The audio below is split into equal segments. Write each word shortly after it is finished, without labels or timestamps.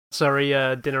Sorry,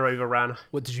 dinner overran.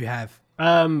 What did you have?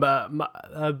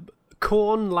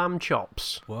 Corn lamb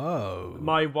chops. Whoa.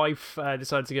 My wife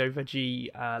decided to go veggie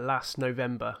last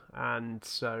November, and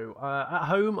so at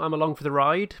home I'm along for the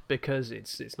ride because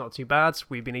it's not too bad.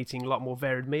 We've been eating a lot more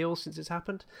varied meals since it's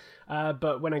happened.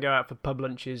 But when I go out for pub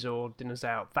lunches or dinners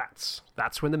out, that's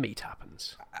when the meat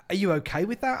happens. Are you okay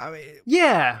with that? I mean,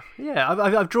 Yeah.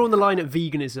 I've drawn the line at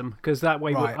veganism because that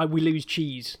way Right. we lose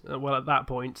cheese. Well, at that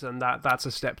point, and that's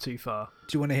a step too far.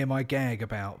 do you want to hear my gag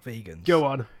about vegans? Go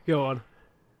on.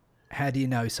 How do you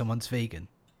know someone's vegan?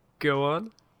 Go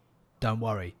on. Don't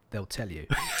worry, they'll tell you.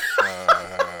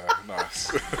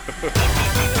 Nice.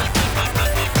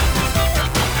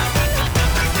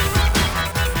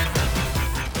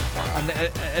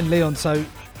 And Leon, so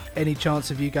any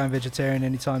chance of you going vegetarian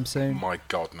anytime soon? My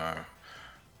God, no.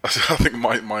 I think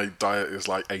my diet is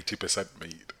like 80%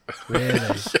 meat.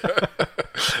 Really?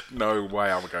 No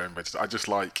way I'm going vegetarian. I just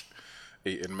like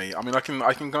eating meat. I mean, I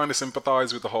can kind of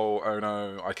sympathise with the whole, oh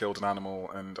no, I killed an animal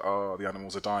and oh, the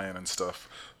animals are dying and stuff.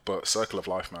 But circle of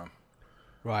life, man.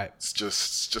 Right. It's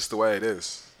just the way it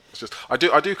is. It's just I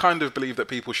do kind of believe that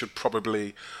people should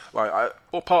probably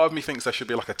or part of me thinks there should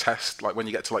be like a test, like when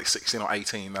you get to like 16 or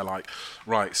 18, they're like,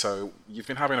 right, so you've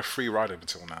been having a free ride up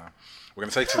until now. We're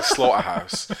going to take you to the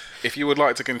slaughterhouse. If you would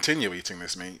like to continue eating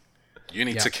this meat, you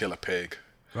need to kill a pig.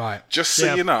 Right. Just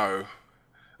so you know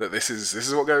that this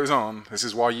is what goes on. This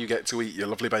is why you get to eat your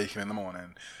lovely bacon in the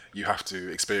morning. You have to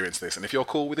experience this, and if you're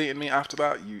cool with eating meat after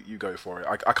that, you go for it.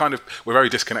 We're very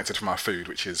disconnected from our food,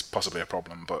 which is possibly a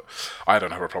problem, but I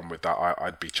don't have a problem with that.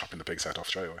 I'd be chopping the pig's head off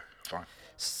straight away. Fine.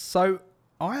 So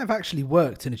I have actually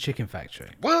worked in a chicken factory.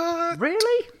 What?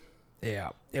 Really? Yeah.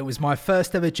 It was my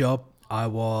first ever job. I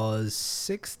was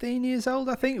 16 years old,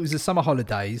 I think. It was the summer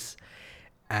holidays,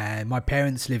 and my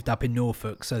parents lived up in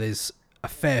Norfolk, so there's a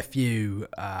fair few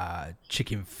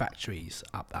chicken factories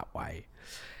up that way.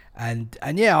 And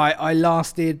yeah, I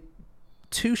lasted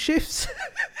 2 shifts.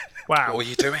 Wow. What were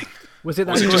you doing? Was it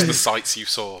that Was it just good? the sights you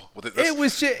saw?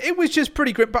 It was just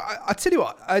pretty grim. But I tell you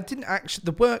what, I didn't actually,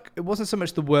 the work, it wasn't so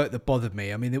much the work that bothered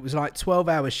me. I mean, it was like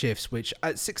 12-hour shifts, which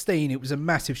at 16, it was a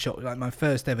massive shock, like my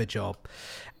first ever job.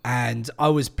 And I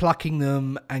was plucking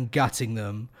them and gutting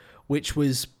them, which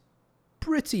was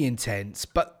pretty intense.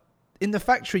 But in the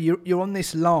factory, you're on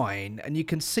this line and you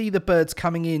can see the birds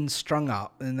coming in strung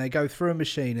up, and they go through a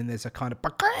machine and there's a kind of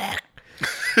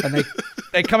and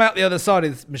they come out the other side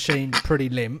of the machine pretty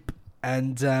limp,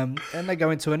 and they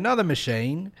go into another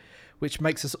machine which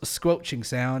makes a sort of squelching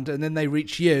sound, and then they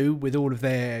reach you with all of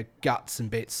their guts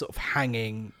and bits sort of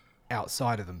hanging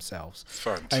outside of themselves.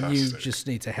 Fantastic. And you just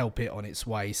need to help it on its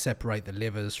way, separate the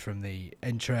livers from the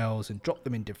entrails and drop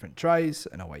them in different trays,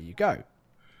 and away you go.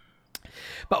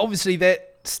 But obviously they're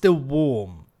still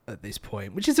warm at this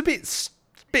point, which is a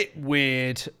bit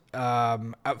weird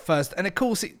at first. And of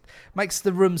course it makes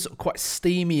the room sort of quite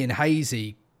steamy and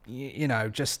hazy, you know,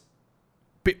 just a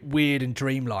bit weird and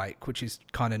dreamlike, which is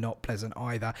kind of not pleasant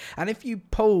either. And if you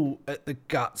pull at the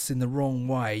guts in the wrong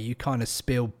way, you kind of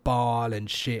spill bile and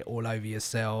shit all over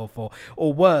yourself,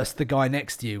 or worse, the guy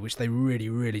next to you, which they really,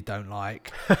 really don't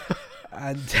like.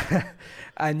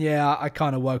 And yeah, I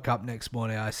kind of woke up next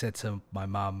morning. I said to my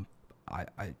mum, I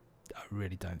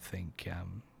really don't think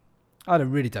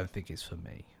it's for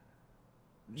me.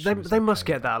 They must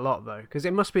get that a lot though, because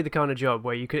it must be the kind of job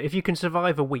where if you can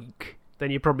survive a week,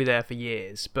 then you're probably there for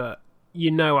years. But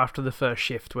you know after the first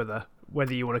shift whether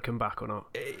you want to come back or not.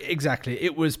 Exactly.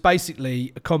 It was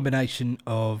basically a combination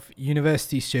of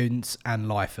university students and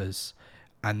lifers,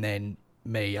 and then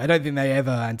me. I don't think they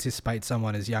ever anticipate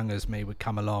someone as young as me would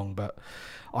come along, but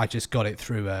I just got it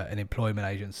through an employment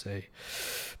agency.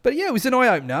 But yeah, it was an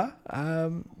eye-opener.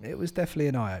 It was definitely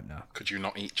an eye-opener. Could you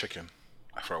not eat chicken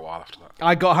for a while after that?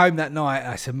 I got home that night and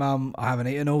I said, Mum, I haven't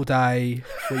eaten all day.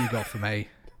 What you got for me?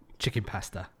 Chicken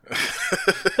pasta.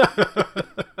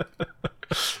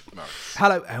 No.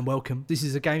 Hello and welcome. This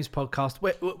is a games podcast.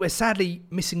 We're sadly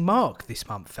missing Mark this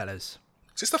month, fellas.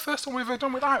 Is this the first one we've ever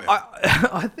done without him?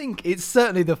 I think it's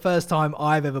certainly the first time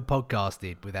I've ever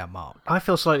podcasted without Mark. I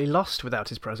feel slightly lost without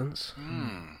his presence.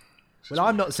 Well,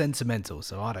 I'm not sentimental,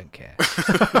 so I don't care.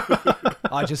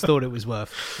 I just thought it was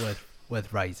worth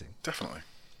raising. Definitely.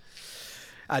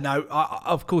 No,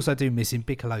 of course I do miss him.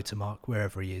 Big hello to Mark,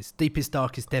 wherever he is. Deepest,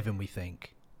 darkest Devon, we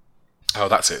think. Oh,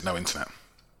 that's it. No internet.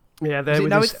 Yeah, there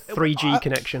with his 3G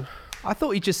connection. I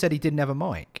thought he just said he didn't have a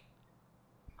mic.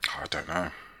 I don't know.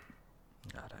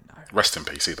 I don't know. Rest in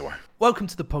peace either way. Welcome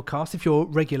to the podcast. If you're a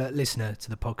regular listener to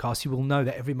the podcast, you will know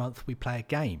that every month we play a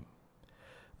game.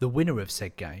 The winner of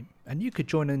said game, and you could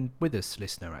join in with us,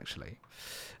 listener, actually,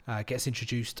 gets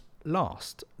introduced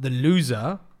last. The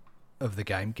loser of the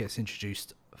game gets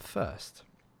introduced first.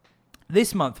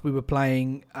 This month we were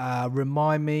playing,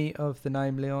 remind me of the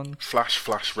name, Leon?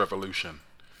 Flash Revolution.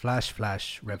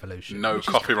 Flash Revolution. No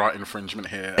copyright infringement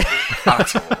here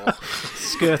at all.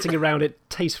 Skirting around it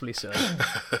tastefully, sir.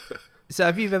 So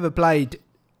if you've ever played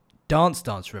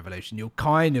Dance Revolution, you'll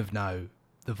kind of know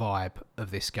the vibe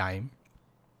of this game.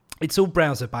 It's all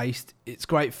browser based. It's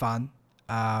great fun.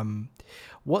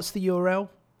 What's the URL,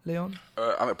 Leon?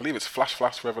 I believe it's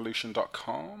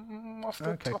flashrevolution.com off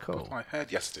the top of my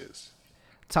head. Yes, it is.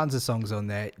 Tons of songs on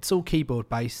there. It's all keyboard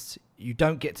based. You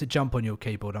don't get to jump on your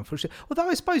keyboard, unfortunately. Although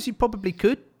I suppose you probably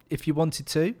could if you wanted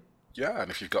to. Yeah, and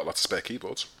if you've got lots of spare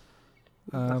keyboards.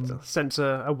 Sense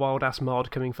a wild ass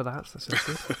mod coming for that. That sounds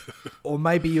good. Or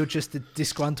maybe you're just a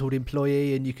disgruntled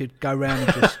employee and you could go around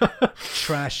and just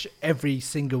trash every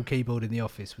single keyboard in the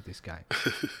office with this game.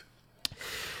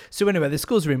 So anyway, the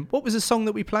scores are in. What was the song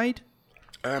that we played?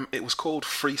 It was called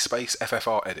Free Space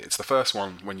FFR Edit. It's the first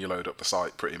one when you load up the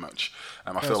site, pretty much.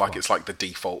 I feel like it's like the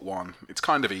default one. It's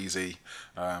kind of easy,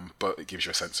 but it gives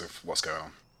you a sense of what's going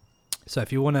on. So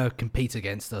if you want to compete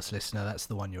against us, listener, that's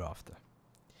the one you're after.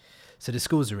 So the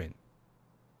scores are in.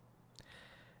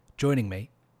 Joining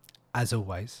me, as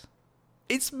always,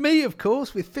 it's me, of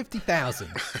course, with 50,000.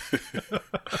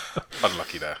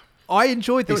 Unlucky there. I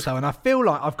enjoyed this, though, and I feel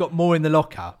like I've got more in the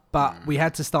locker, but we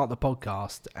had to start the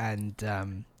podcast, and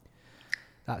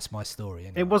that's my story.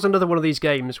 Anyway. It was another one of these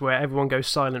games where everyone goes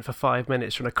silent for 5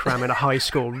 minutes trying to cram in a high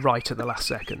score right at the last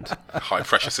second. High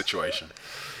pressure situation.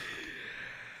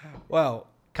 Well,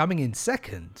 coming in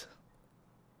second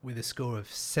with a score of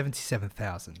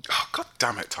 77,000. Oh, God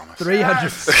damn it, Thomas.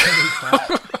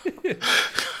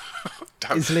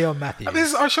 375 is Leon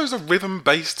Matthews. I chose a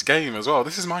rhythm-based game as well.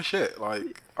 This is my shit.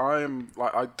 Like, I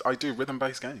do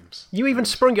rhythm-based games. You even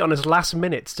sprung it on us last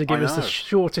minute to give us the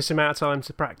shortest amount of time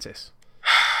to practice.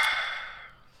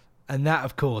 And that,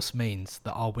 of course, means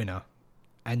that our winner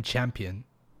and champion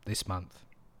this month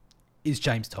is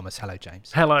James Thomas. Hello,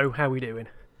 James. Hello, how are we doing?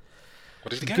 What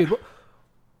did he get? Good.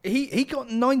 He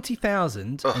got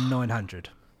 90,900.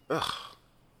 Ugh.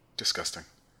 Disgusting.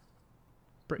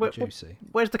 Pretty juicy.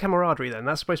 Where's the camaraderie then?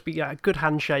 That's supposed to be a good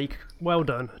handshake. Well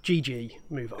done. GG.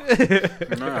 Move on.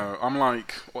 No, I'm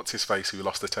like, what's his face who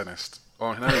lost the tennis?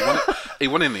 Oh, no, he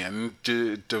won in the end.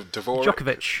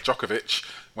 Djokovic,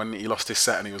 when he lost his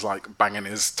set and he was like banging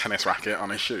his tennis racket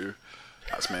on his shoe.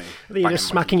 That's me. You're just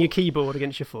smacking your keyboard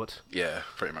against your foot. Yeah,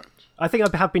 pretty much. I think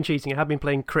I have been cheating. I have been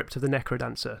playing Crypt of the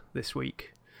Necrodancer this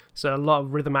week. So a lot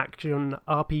of rhythm action,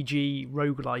 RPG,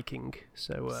 rogueliking.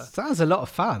 So sounds a lot of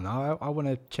fun. I want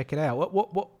to check it out.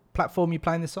 What platform are you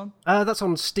playing this on? That's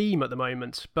on Steam at the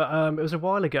moment. But it was a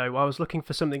while ago. I was looking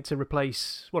for something to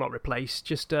replace. Well, not replace.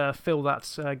 Just fill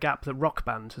that gap that Rock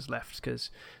Band has left,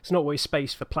 because it's not always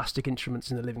space for plastic instruments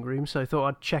in the living room. So I thought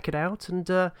I'd check it out. And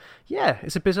yeah,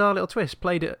 it's a bizarre little twist.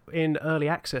 Played it in early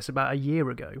access about a year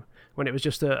ago when it was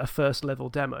just a first level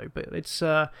demo. But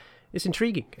it's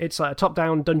intriguing. It's like a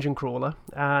top-down dungeon crawler,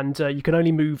 and you can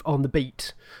only move on the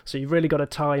beat. So you've really got to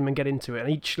time and get into it. And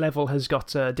each level has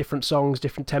got different songs,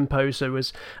 different tempos. So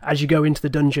as you go into the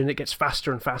dungeon, it gets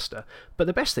faster and faster. But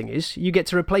the best thing is, you get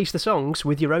to replace the songs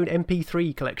with your own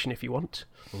MP3 collection if you want.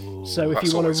 Ooh, so if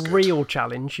you want a real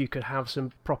challenge, you could have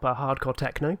some proper hardcore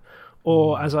techno.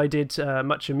 Or, as I did,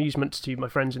 much amusement to my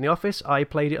friends in the office, I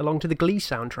played it along to the Glee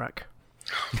soundtrack.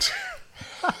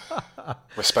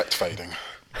 Respect fading.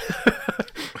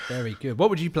 Very good. What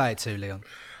would you play it to, Leon?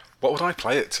 What would I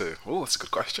play it to? Oh, that's a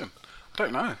good question. I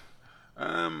don't know.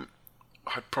 I'd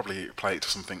probably play it to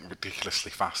something ridiculously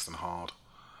fast and hard.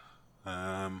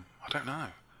 I don't know.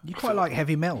 You quite like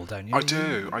heavy metal, don't you? I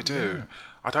do. Yeah.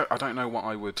 I don't know what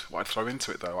I'd throw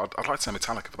into it though. I'd like to say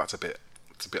Metallica, but that's a bit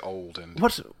old. And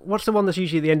what's the one that's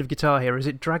usually at the end of Guitar Hero? Is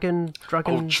it Dragon?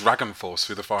 Oh, Dragon Force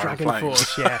through the fire and Dragon flames.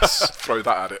 Force, yes. Throw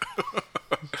that at it.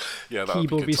 Yeah, that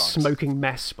keyboard would be be smoking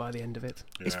mess by the end of it.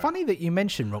 It's funny that you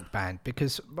mention Rock Band,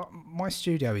 because my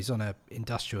studio is on an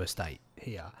industrial estate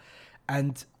here,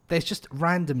 and there's just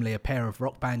randomly a pair of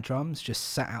Rock Band drums just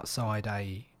sat outside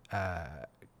a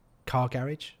car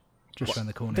garage just around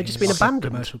the corner. They've just been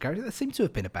abandoned. Commercial garage. They seem to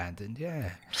have been abandoned.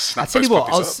 Yeah. Snap I tell you those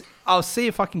what, puppies I'll see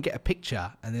if I can get a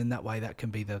picture, and then that way that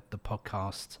can be the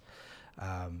podcast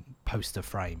poster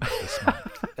frame this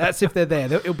month. That's if they're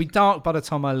there. It'll be dark by the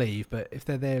time I leave, but if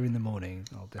they're there in the morning,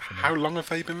 I'll definitely. How long have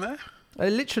they been there?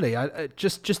 Literally,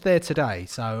 just there today.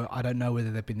 So I don't know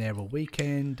whether they've been there all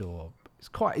weekend or.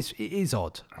 It is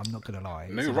odd. I'm not going to lie.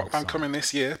 New Rock Band coming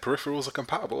this year. Peripherals are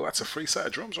compatible. That's a free set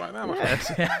of drums right there, my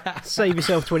friend. Save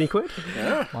yourself 20 quid.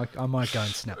 Yeah. I might go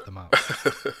and snap them up.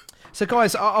 So,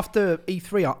 guys, after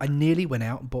E3, I nearly went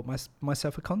out and bought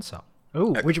myself a console.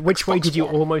 Oh, which way Xbox did you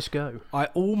One. almost go? I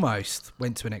almost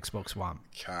went to an Xbox One.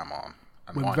 Come on.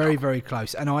 And We're why very, not? very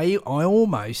close. And I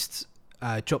almost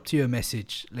dropped you a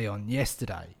message, Leon,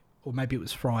 yesterday, or maybe it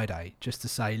was Friday, just to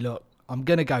say, look, I'm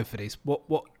going to go for this.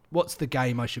 What's the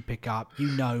game I should pick up? You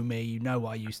know me. You know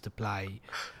what I used to play.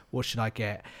 What should I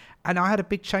get? And I had a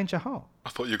big change of heart. I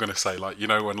thought you were going to say, like, you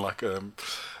know when, like, a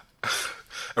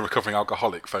recovering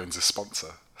alcoholic phones his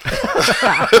sponsor.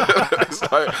 It's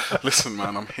like, listen,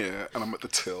 man, I'm here, and I'm at the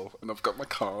till, and I've got my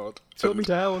card. Tilt and me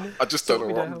down. I just don't Tilt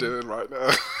know me what I'm down. doing right now.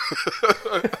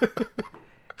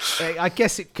 I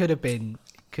guess it could have been,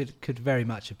 could very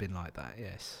much have been like that,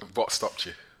 yes. What stopped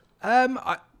you?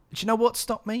 Do you know what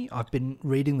stopped me? I've been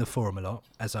reading the forum a lot,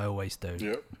 as I always do.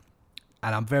 Yep.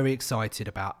 And I'm very excited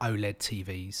about OLED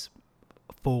TVs,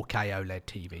 4K OLED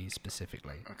TVs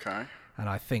specifically. Okay. And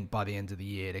I think by the end of the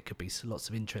year, there could be lots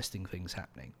of interesting things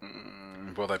happening.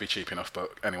 Will they be cheap enough? But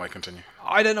anyway, continue.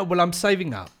 I don't know. Well, I'm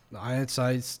saving up. So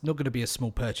it's not going to be a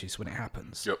small purchase when it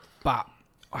happens. Yep. But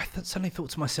I suddenly thought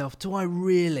to myself, do I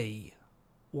really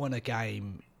want a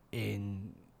game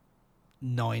in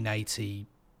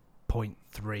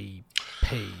 980.3p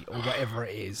or whatever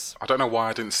it is? I don't know why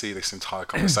I didn't see this entire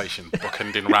conversation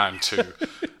bookending round to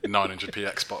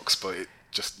 900p Xbox, but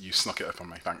you snuck it up on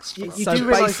me. Thanks for You, that. you So do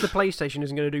realise basi- the PlayStation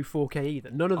isn't going to do 4K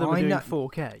either. None of them are I doing know-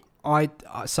 4K.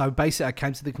 So basically, I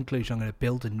came to the conclusion I'm going to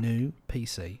build a new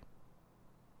PC.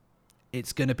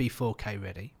 It's going to be 4K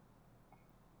ready.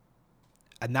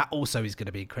 And that also is going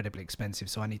to be incredibly expensive,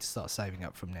 so I need to start saving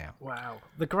up from now. Wow.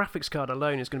 The graphics card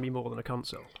alone is going to be more than a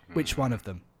console. Which one of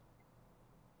them?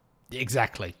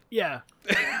 Exactly. Yeah.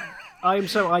 I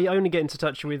only get into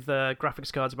touch with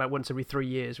graphics cards about once every 3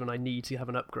 years when I need to have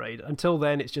an upgrade. Until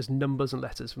then, it's just numbers and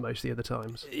letters for most of the other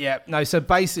times. Yeah, no, so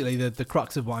basically the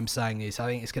crux of what I'm saying is I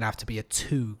think it's going to have to be a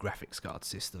 2 graphics card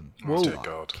system. Oh, dear to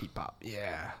God. Keep up,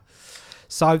 yeah.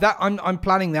 So that I'm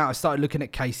planning that. I started looking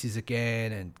at cases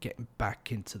again and getting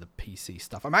back into the PC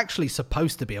stuff. I'm actually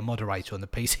supposed to be a moderator on the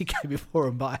PC Gaming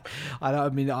Forum, but I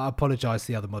apologise to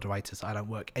the other moderators. I don't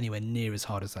work anywhere near as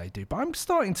hard as they do. But I'm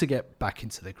starting to get back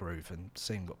into the groove and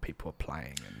seeing what people are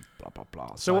playing and blah, blah,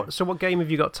 blah. So what game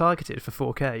have you got targeted for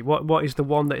 4K? What is the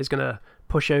one that is going to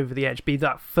push over the edge? Be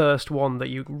that first one that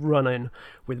you run in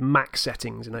with max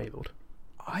settings enabled?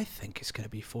 I think it's going to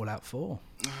be Fallout 4.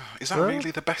 Is that really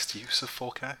the best use of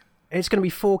 4K? It's going to be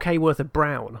 4K worth of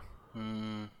brown.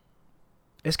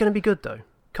 It's going to be good, though.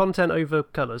 Content over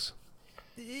colours.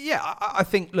 Yeah, I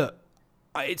think, look,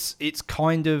 it's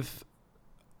kind of,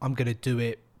 I'm going to do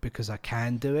it because I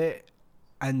can do it.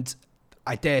 And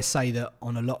I dare say that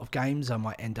on a lot of games, I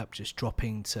might end up just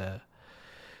dropping to,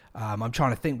 I'm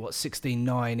trying to think what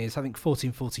 16:9 is. I think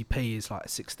 1440p is like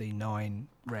 16:9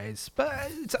 res, but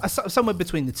it's somewhere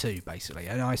between the two, basically.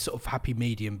 And I sort of happy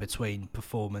medium between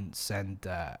performance and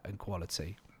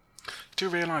quality. Do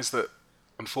you realise that,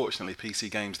 unfortunately, PC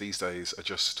games these days are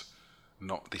just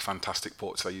not the fantastic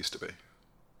ports they used to be?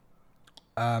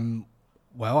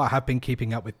 Well, I have been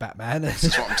keeping up with Batman.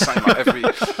 That's what I'm saying. Like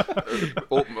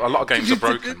a lot of games are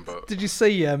broken, but Did you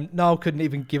see Niall couldn't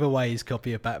even give away his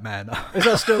copy of Batman? Is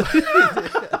that still...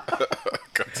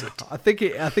 got it. I think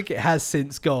it has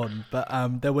since gone, but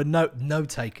there were no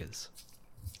takers.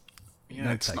 Yeah,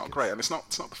 No it's not takers. great, and it's not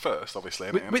the first, obviously.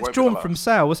 And it won't be the Withdrawn last. from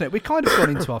sale, wasn't it? We kind of got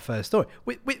into our first story.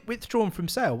 Withdrawn from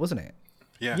sale, wasn't it?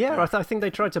 Yeah, Yeah, I think they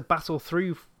tried to battle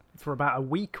through for about a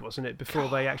week, wasn't it, before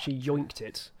they actually yoinked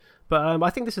it. But I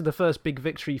think this is the first big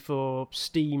victory for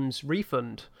Steam's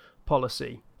refund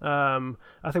policy. I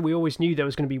think we always knew there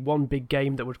was going to be one big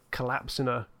game that would collapse in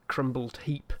a crumbled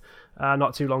heap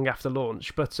not too long after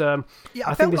launch. But Yeah,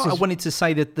 I think felt this like I is... wanted to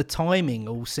say that the timing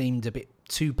all seemed a bit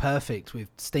too perfect with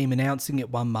Steam announcing it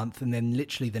 1 month and then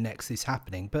literally the next this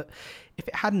happening. But if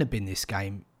it hadn't have been this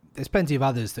game, there's plenty of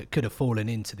others that could have fallen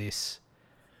into this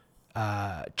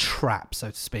trap,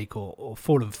 so to speak, or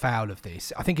fallen foul of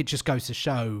this. I think it just goes to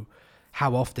show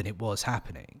how often it was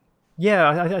happening. Yeah,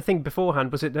 I think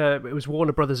beforehand, it was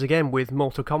Warner Brothers again with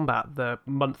Mortal Kombat the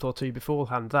month or two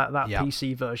beforehand. That Yeah.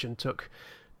 PC version took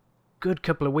good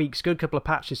couple of weeks, good couple of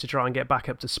patches to try and get back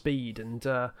up to speed. And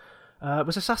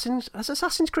has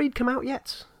Assassin's Creed come out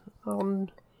yet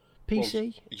on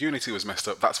PC? Well, Unity was messed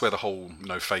up. That's where the whole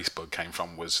no face bug came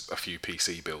from, was a few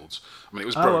PC builds. I mean, it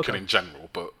was Oh, broken okay. in general,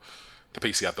 but the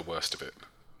PC had the worst of it.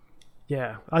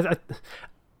 Yeah,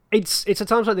 it's at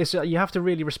times like this you have to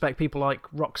really respect people like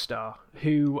Rockstar,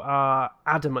 who are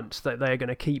adamant that they're going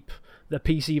to keep the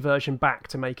PC version back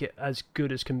to make it as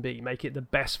good as can be, make it the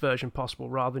best version possible,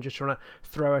 rather than just trying to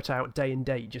throw it out day and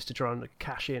date just to try and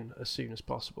cash in as soon as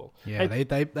possible. Yeah,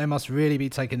 they must really be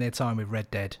taking their time with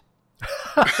Red Dead.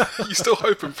 You're still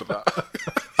hoping for that?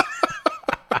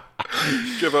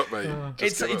 Give up, mate.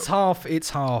 It's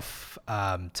half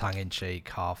tongue in cheek,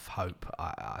 half hope.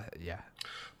 Yeah.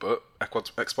 But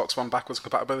Xbox One backwards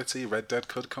compatibility, Red Dead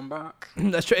could come back.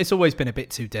 That's true. It's always been a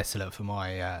bit too desolate for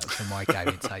my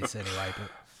gaming taste, anyway.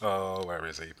 But oh, where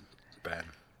is he, Ben?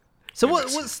 so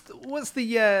what's the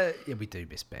yeah, we do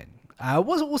miss Ben.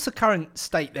 What's the current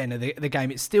state then of the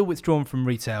game? It's still withdrawn from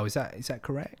retail. Is that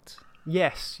correct?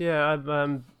 Yes, yeah.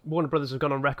 Warner Brothers have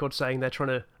gone on record saying they're trying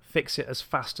to fix it as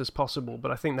fast as possible,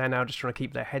 but I think they're now just trying to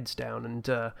keep their heads down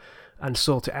and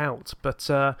sort it out. But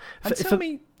tell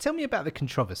me about the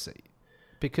controversy,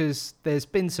 because there's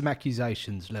been some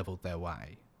accusations levelled their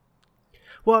way.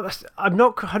 Well, I'm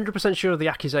not 100% sure of the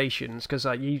accusations, because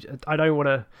I don't want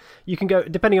to... You can go...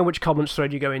 Depending on which comments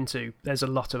thread you go into, there's a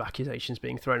lot of accusations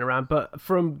being thrown around. But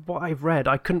from what I've read,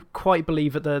 I couldn't quite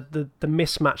believe at the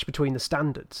mismatch between the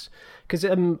standards. Because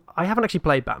I haven't actually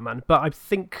played Batman, but I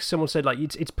think someone said like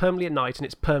it's permanently at night and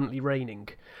it's permanently raining.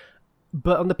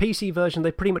 But on the PC version,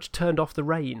 they pretty much turned off the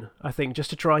rain, I think, just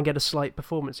to try and get a slight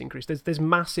performance increase. There's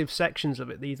massive sections of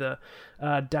it, either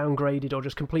downgraded or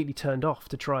just completely turned off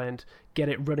to try and get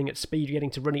it running at speed, getting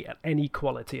to running at any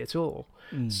quality at all.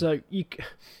 So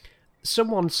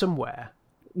someone somewhere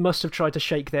must have tried to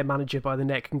shake their manager by the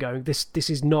neck and going, this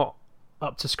is not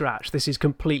up to scratch. This is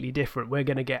completely different. We're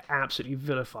going to get absolutely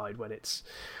vilified when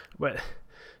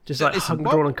just like hung,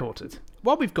 drawn and quartered.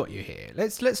 While we've got you here,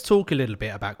 let's talk a little bit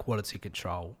about quality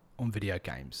control on video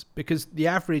games, because the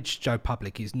average Joe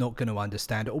public is not going to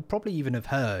understand it or probably even have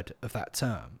heard of that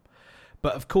term.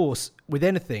 But of course, with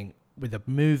anything, with a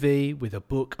movie, with a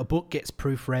book gets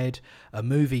proofread, a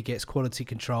movie gets quality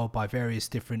control by various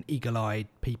different eagle-eyed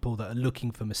people that are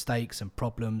looking for mistakes and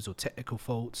problems or technical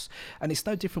faults, and it's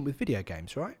no different with video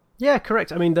games, right? Yeah,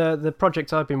 correct. I mean, the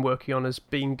project I've been working on has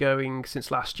been going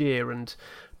since last year, and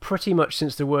pretty much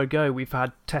since the word go, we've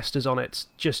had testers on it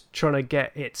just trying to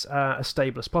get it as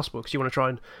stable as possible, because you want to try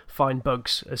and find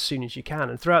bugs as soon as you can.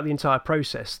 And throughout the entire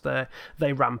process,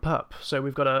 they ramp up. So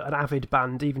we've got an avid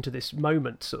band, even to this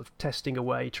moment, sort of testing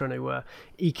away, trying to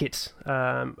eke it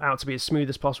out to be as smooth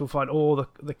as possible, find all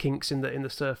the kinks in the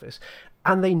surface,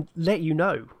 and they let you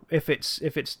know if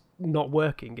it's not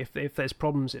working, if there's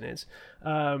problems in it.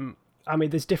 I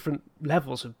mean, there's different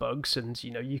levels of bugs, and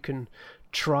you can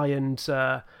try and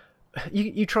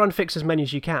you try and fix as many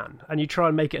as you can, and you try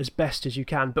and make it as best as you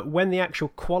can. But when the actual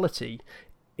quality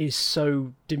is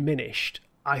so diminished,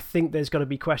 I think there's got to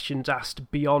be questions asked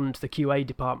beyond the QA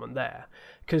department there,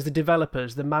 because the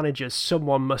developers, the managers,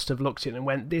 someone must have looked in and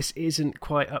went, this isn't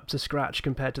quite up to scratch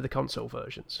compared to the console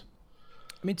versions.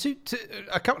 I mean,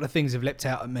 a couple of things have leapt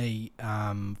out at me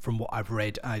from what I've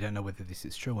read. I don't know whether this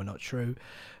is true or not true,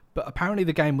 but apparently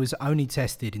the game was only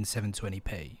tested in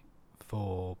 720p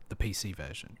for the PC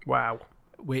version. Wow.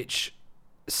 Which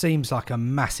seems like a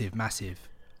massive, massive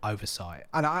oversight.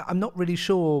 And I'm not really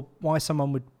sure why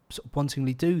someone would sort of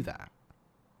wantingly do that.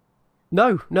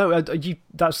 No,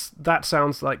 that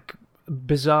sounds like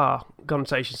bizarre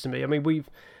connotations to me. I mean,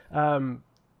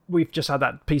 we've just had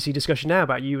that PC discussion now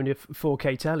about you and your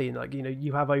 4K telly, and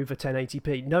you have over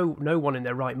 1080p. No one in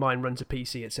their right mind runs a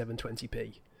PC at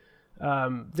 720p.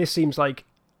 This seems like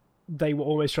they were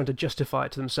almost trying to justify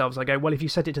it to themselves. I go, well, if you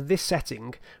set it to this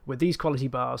setting with these quality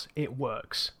bars, it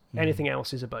works. Anything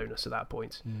else is a bonus at that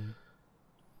point.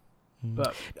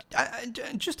 But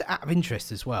just out of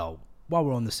interest as well, while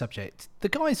we're on the subject, the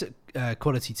guys at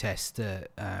Quality Test at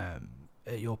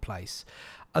your place,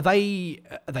 are they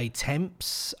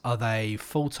temps? Are they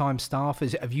full-time staff?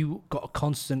 Have you got a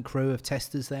constant crew of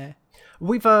testers there?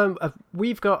 We've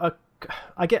got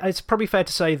it's probably fair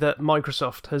to say that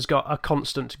Microsoft has got a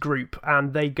constant group,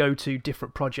 and they go to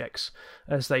different projects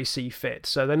as they see fit.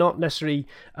 So they're not necessarily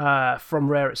from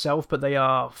Rare itself, but they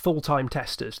are full-time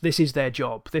testers. This is their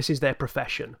job. This is their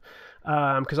profession.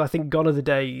 Because I think gone are the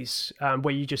days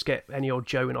where you just get any old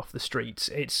Joe in off the streets.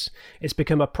 It's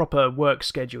become a proper work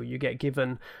schedule. You get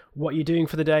given what you're doing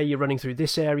for the day. You're running through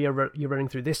this area. You're running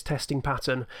through this testing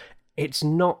pattern. It's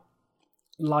not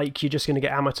like you're just going to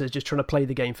get amateurs just trying to play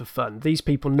the game for fun. These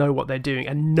people know what they're doing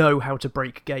and know how to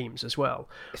break games as well.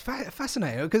 It's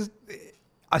fascinating, because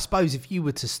I suppose if you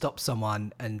were to stop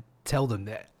someone and tell them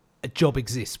that a job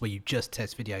exists where you just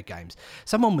test video games,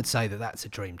 someone would say that that's a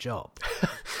dream job.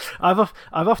 I've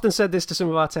often said this to some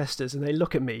of our testers, and they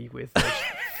look at me with those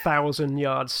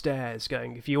 1,000-yard stares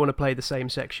going, if you want to play the same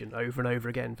section over and over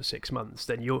again for 6 months,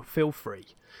 then you'll feel free.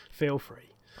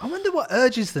 I wonder what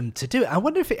urges them to do it. I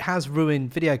wonder if it has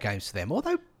ruined video games for them.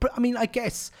 Although, I mean, I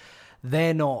guess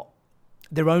they're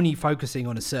only focusing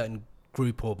on a certain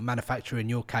group or manufacturer, in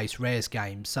your case, Rare's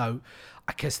games. So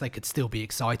I guess they could still be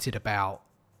excited about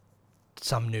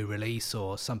some new release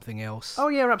or something else. Oh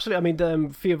yeah, absolutely. I mean,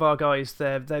 a few of our guys,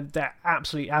 they're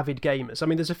absolutely avid gamers. I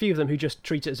mean, there's a few of them who just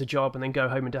treat it as a job and then go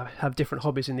home and have different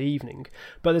hobbies in the evening.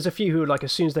 But there's a few who, like,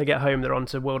 as soon as they get home, they're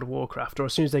onto World of Warcraft, or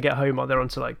as soon as they get home, they're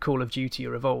onto like Call of Duty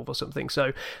or Evolve or something.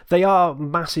 So they are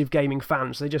massive gaming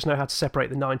fans. They just know how to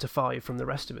separate the 9 to 5 from the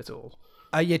rest of it all.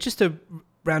 Yeah, just to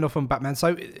round off on Batman.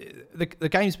 So the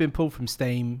game's been pulled from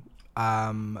Steam.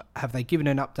 Have they given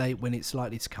an update when it's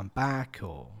likely to come back,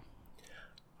 or?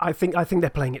 I think they're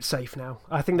playing it safe now.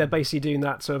 I think they're basically doing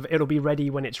that sort of, it'll be ready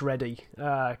when it's ready.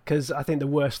 Because I think the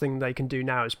worst thing they can do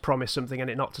now is promise something and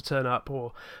it not to turn up,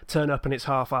 or turn up and it's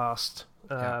half-assed.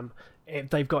 If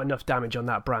they've got enough damage on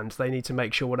that brand, they need to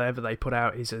make sure whatever they put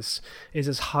out is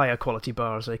as high a quality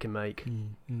bar as they can make.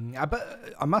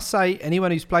 But I must say, anyone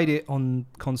who's played it on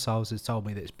consoles has told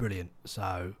me that it's brilliant.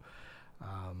 So,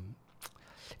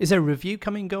 is there a review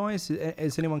coming, guys?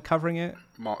 Is anyone covering it?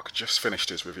 Mark just finished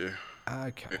his review.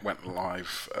 Okay. It went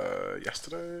live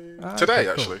yesterday. Okay, Today,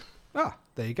 cool. actually.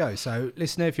 There you go. So,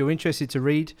 listener, if you're interested to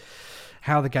read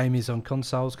how the game is on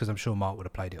consoles, because I'm sure Mark would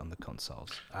have played it on the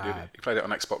consoles. He played it on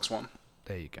Xbox One.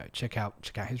 There you go. Check out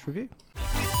his review.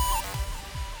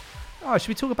 Oh, should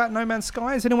we talk about No Man's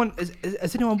Sky? Has anyone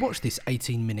watched this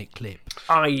 18-minute clip?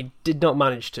 I did not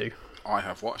manage to. I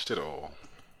have watched it all.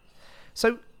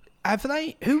 So, have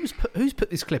they? Who's put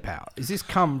this clip out? Has this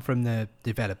come from the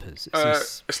developers?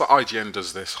 It's like IGN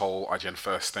does this whole IGN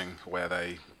First thing where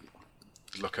they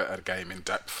look at a game in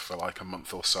depth for like a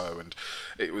month or so, and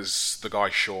it was the guy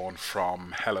Sean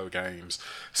from Hello Games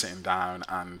sitting down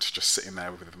and just sitting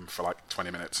there with them for like 20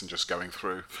 minutes and just going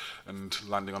through and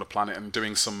landing on a planet and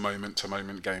doing some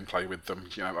moment-to-moment gameplay with them.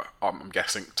 You know, I'm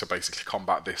guessing to basically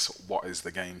combat this what is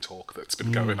the game talk that's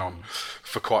been going on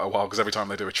for quite a while, because every time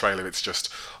they do a trailer it's just,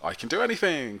 I can do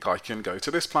anything, I can go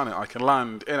to this planet, I can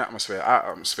land in atmosphere, out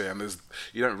atmosphere, and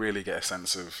you don't really get a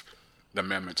sense of the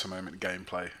moment-to-moment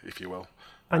gameplay, if you will.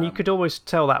 And you could always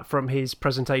tell that from his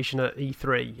presentation at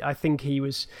E3. I think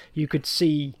you could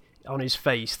see on his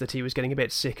face that he was getting a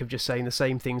bit sick of just saying the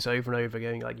same things over and over,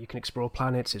 going like, you can explore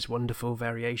planets, it's wonderful,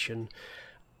 variation.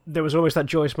 There was almost that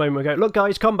joyous moment where we go, look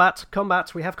guys, combat,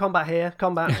 we have combat here,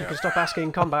 combat, you can stop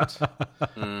asking, combat.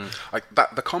 Like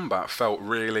that, the combat felt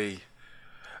really...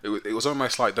 It was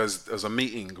almost like there was a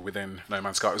meeting within No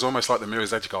Man's Sky. It was almost like the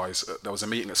Mirror's Edge guys. There was a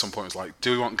meeting at some point. It was like,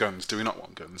 do we want guns? Do we not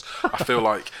want guns? I feel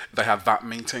like they had that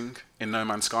meeting in No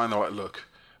Man's Sky, and they're like, look,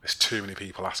 there's too many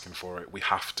people asking for it. We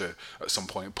have to, at some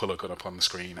point, pull a gun up on the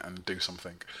screen and do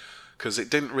something. Because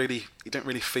it didn't really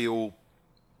feel...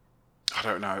 I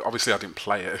don't know. Obviously, I didn't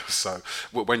play it, so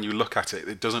when you look at it,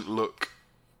 it doesn't look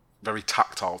very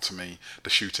tactile to me, the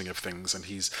shooting of things, and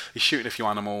he's shooting a few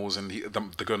animals, and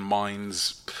the gun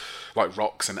mines like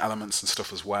rocks and elements and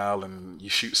stuff as well, and you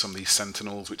shoot some of these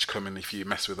sentinels which come in. If you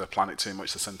mess with a planet too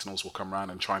much, the sentinels will come around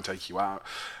and try and take you out,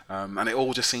 and it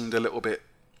all just seemed a little bit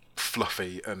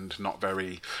fluffy and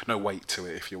no weight to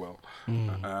it, if you will.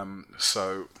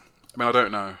 So I mean, I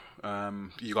don't know,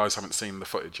 you guys haven't seen the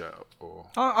footage yet, or?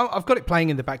 I've got it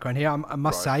playing in the background here. I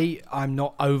must say I'm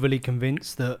not overly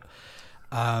convinced that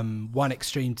one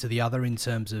extreme to the other in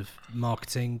terms of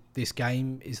marketing this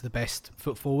game is the best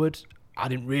foot forward. I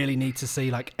didn't really need to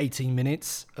see like 18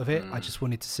 minutes of it. I just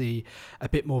wanted to see a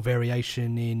bit more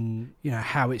variation in, you know,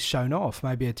 how it's shown off.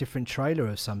 Maybe a different trailer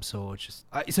of some sort. Just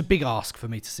it's a big ask for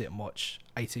me to sit and watch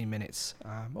 18 minutes.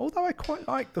 Although I quite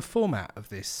like the format of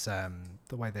this,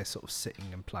 the way they're sort of sitting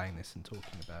and playing this and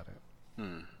talking about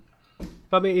it.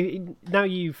 But I mean, now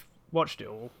you've watched it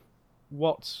all,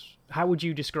 how would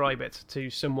you describe it to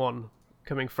someone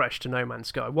coming fresh to No Man's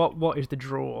Sky? What is the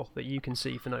draw that you can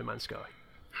see for No Man's Sky?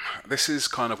 This is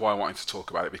kind of why I wanted to talk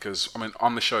about it, because I mean,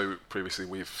 on the show previously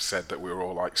we've said that we were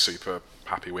all like super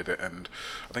happy with it, and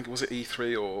I think it was at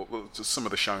E3 or just some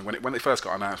of the showing when it first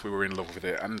got announced, we were in love with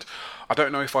it. And I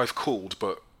don't know if I've cooled,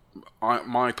 but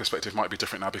my perspective might be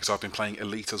different now because I've been playing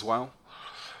Elite as well,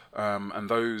 and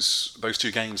those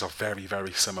two games are very,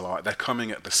 very similar. Like, they're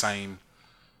coming at the same,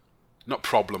 not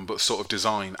problem, but sort of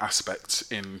design aspects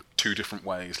in two different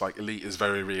ways. Like, Elite is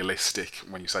very realistic,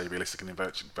 when you say realistic in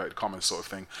inverted commas sort of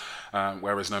thing,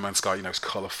 whereas No Man's Sky, you know, is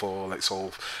colourful, it's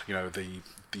all, you know, the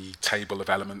table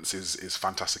of elements is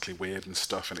fantastically weird and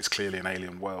stuff, and it's clearly an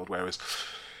alien world, whereas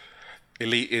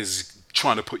Elite is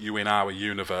trying to put you in our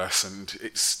universe, and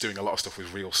it's doing a lot of stuff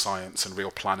with real science and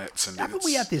real planets. And haven't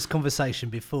we had this conversation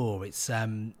before? It's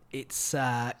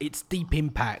Deep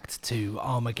Impact to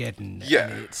Armageddon. Yeah.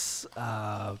 And it's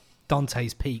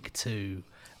Dante's Peak to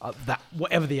that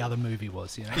whatever the other movie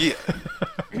was. You know. Yeah,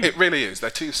 it really is. They're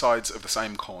two sides of the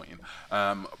same coin.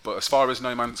 But as far as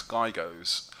No Man's Sky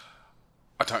goes,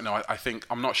 I don't know. I think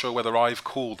I'm not sure whether I've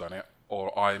cooled on it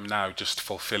or I'm now just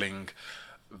fulfilling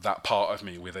that part of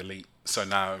me with Elite. So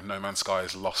now No Man's Sky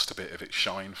has lost a bit of its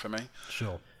shine for me.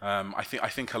 Sure. I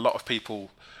think a lot of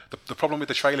people. The problem with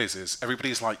the trailers is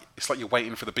everybody's like, it's like you're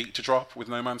waiting for the beat to drop with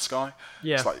No Man's Sky.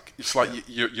 Yeah. It's like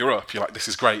you're up. You're like, this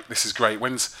is great.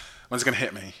 When's it gonna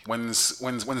hit me? When's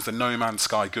the No Man's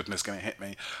Sky goodness gonna hit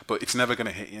me? But it's never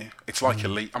gonna hit you. It's like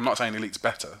Elite. I'm not saying Elite's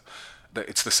better. That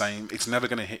it's the same. It's never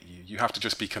gonna hit you. You have to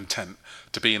just be content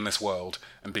to be in this world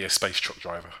and be a space truck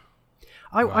driver.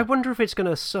 I wonder if it's going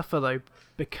to suffer though,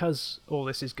 because all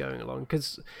this is going along.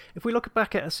 Because if we look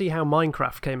back at see how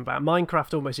Minecraft came about,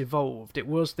 Minecraft almost evolved. It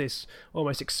was this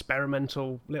almost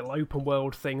experimental little open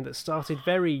world thing that started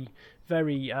very,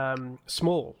 very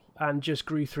small and just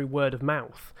grew through word of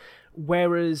mouth.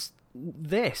 Whereas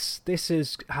this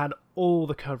has had all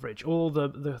the coverage, all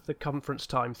the conference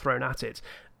time thrown at it,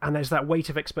 and there's that weight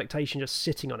of expectation just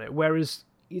sitting on it. Whereas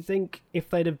you think if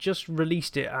they'd have just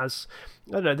released it as,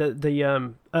 I don't know,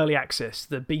 the early access,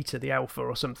 the beta, the alpha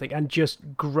or something, and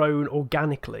just grown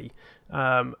organically,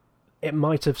 it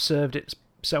might have served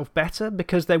itself better,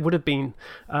 because there would have been,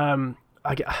 I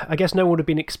guess no one would have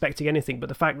been expecting anything, but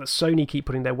the fact that Sony keep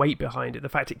putting their weight behind it, the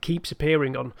fact it keeps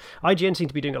appearing on, IGN seem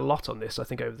to be doing a lot on this, I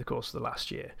think, over the course of the last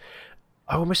year.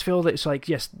 I almost feel that it's like,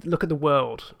 yes, look at the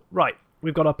world. Right.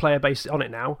 We've got our player base on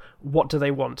it now. What do they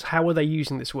want? How are they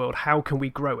using this world? How can we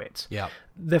grow it? Yeah.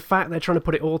 The fact they're trying to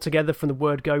put it all together from the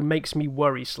word go makes me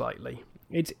worry slightly.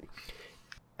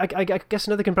 I guess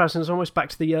another comparison is almost back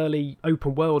to the early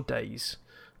open world days,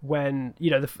 when,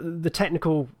 you know, the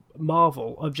technical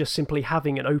marvel of just simply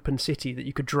having an open city that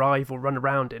you could drive or run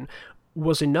around in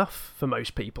was enough for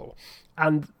most people.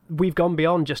 And we've gone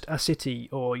beyond just a city,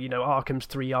 or, you know, Arkham's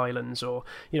 3 islands, or,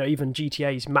 you know, even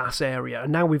GTA's mass area.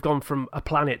 And now we've gone from a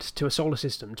planet to a solar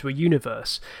system to a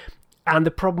universe. And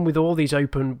the problem with all these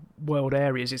open world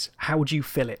areas is, how do you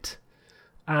fill it?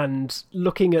 And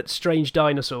looking at strange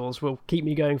dinosaurs will keep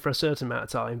me going for a certain amount of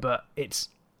time, but it's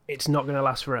not going to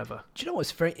last forever. Do you know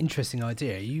what's a very interesting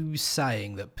idea? Are you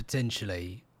saying that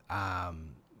potentially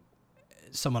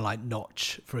someone like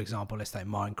Notch, for example, let's say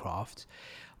Minecraft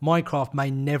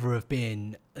may never have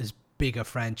been as big a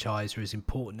franchise or as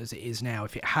important as it is now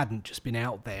if it hadn't just been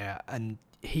out there and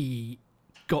he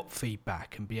got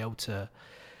feedback and be able to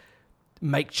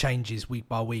make changes week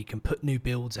by week and put new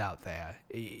builds out there?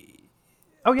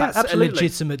 Oh yeah, that's absolutely. a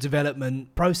legitimate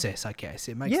development process, I guess.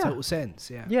 It makes total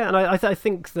sense. Yeah, and I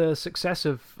think the success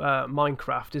of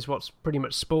Minecraft is what's pretty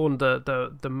much spawned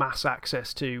the mass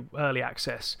access to early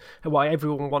access, and why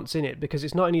everyone wants in it, because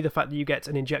it's not only the fact that you get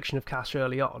an injection of cash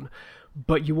early on,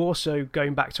 but you also,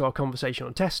 going back to our conversation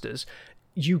on testers,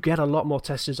 you get a lot more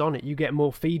testers on it. You get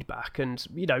more feedback, and,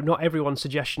 you know, not everyone's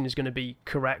suggestion is going to be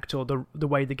correct or the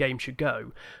way the game should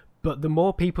go. But the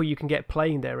more people you can get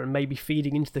playing there and maybe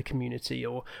feeding into the community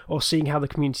or seeing how the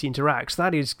community interacts,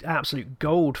 that is absolute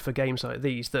gold for games like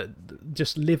these that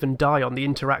just live and die on the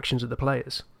interactions of the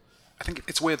players. I think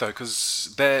it's weird though,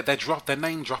 because their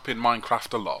name drop in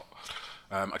Minecraft a lot.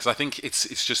 Because I think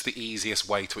it's just the easiest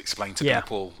way to explain to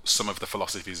people some of the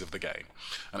philosophies of the game,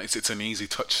 and it's an easy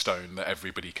touchstone that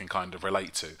everybody can kind of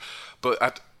relate to.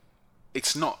 But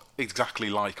it's not exactly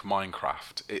like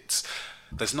Minecraft.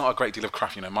 There's not a great deal of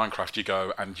craft. You know, Minecraft, you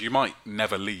go and you might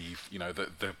never leave, you know,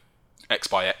 the X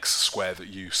by X square that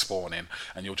you spawn in,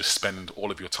 and you'll just spend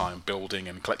all of your time building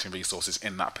and collecting resources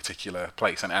in that particular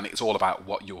place, and it's all about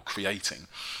what you're creating.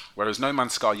 Whereas No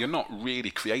Man's Sky, you're not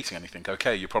really creating anything.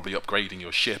 Okay, you're probably upgrading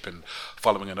your ship and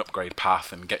following an upgrade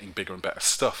path and getting bigger and better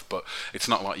stuff, but it's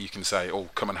not like you can say, oh,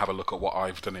 come and have a look at what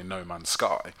I've done in No Man's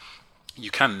Sky. You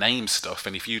can name stuff,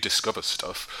 and if you discover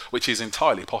stuff, which is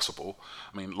entirely possible,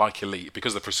 I mean, like Elite,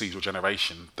 because of the procedural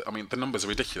generation, I mean, the numbers are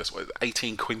ridiculous.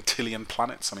 18 quintillion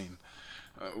planets? I mean,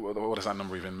 what does that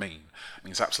number even mean? It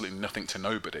means absolutely nothing to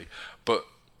nobody, but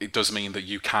it does mean that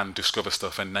you can discover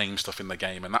stuff and name stuff in the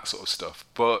game and that sort of stuff.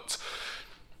 But,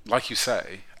 like you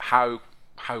say, how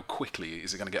quickly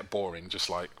is it going to get boring? Just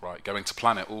like, right, going to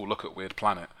planet, oh, look at weird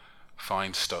planet,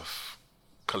 find stuff,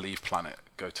 leave planet,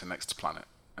 go to next planet.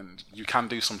 And you can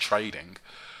do some trading,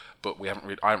 but I haven't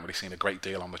really seen a great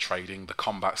deal on the trading. The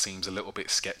combat seems a little bit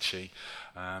sketchy.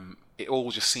 It all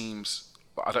just seems,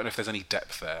 I don't know if there's any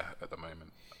depth there at the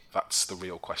moment. That's the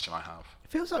real question I have.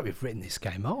 It feels like we've written this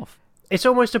game off. It's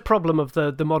almost a problem of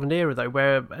the modern era, though,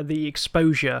 where the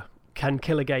exposure can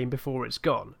kill a game before it's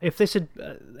gone. If this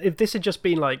had just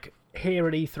been like, here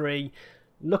at E3,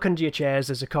 look under your chairs,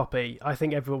 there's a copy, I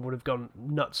think everyone would have gone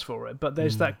nuts for it. But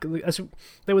there's there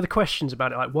were the questions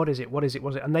about it, like, what is it,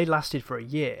 and they lasted for a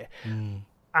year. And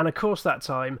of course that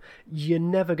time, you're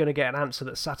never going to get an answer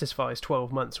that satisfies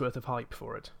 12 months worth of hype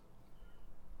for it.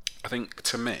 I think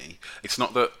to me, it's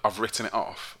not that I've written it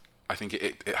off. I think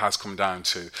it has come down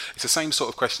to, it's the same sort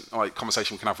of question, like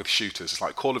conversation we can have with shooters. It's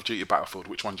like Call of Duty, Battlefield,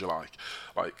 which one do you like?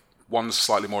 Like, one's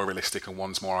slightly more realistic and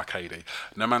one's more arcadey.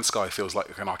 No Man's Sky feels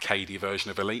like an arcadey version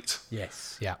of Elite.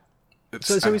 Yes, yeah.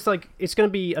 So it's like, it's going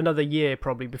to be another year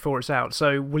probably before it's out.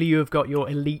 So will you have got your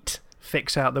Elite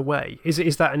fix out the way?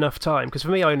 Is that enough time? Because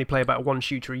for me, I only play about one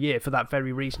shooter a year for that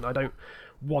very reason. I don't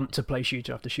want to play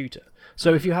shooter after shooter.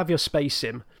 So if you have your space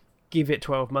sim, give it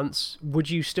 12 months, would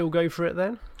you still go for it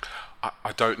then?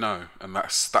 I don't know, and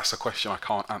that's a question I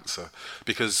can't answer,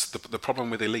 because the problem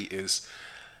with Elite is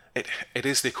it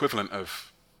is the equivalent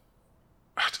of,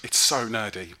 it's so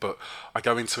nerdy, but I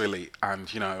go into Elite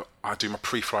and, you know, I do my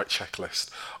pre-flight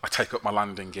checklist, I take up my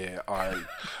landing gear,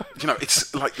 you know,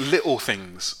 it's like little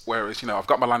things, whereas, you know, I've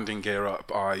got my landing gear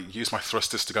up, I use my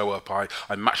thrusters to go up, I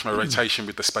match my rotation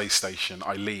with the space station,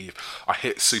 I leave, I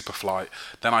hit superflight,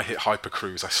 then I hit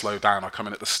hypercruise, I slow down, I come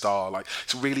in at the star, like,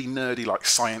 it's really nerdy, like,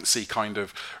 sciencey kind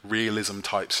of realism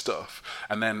type stuff,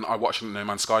 and then I watch a No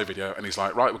Man's Sky video, and he's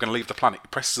like, right, we're going to leave the planet, he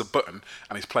presses a button,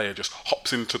 and his player just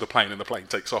hops into the plane, and the plane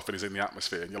takes off and is in the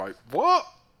atmosphere, and you're like, what?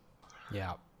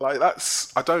 Yeah. Like,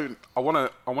 I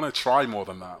want to try more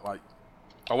than that. Like,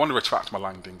 I want to retract my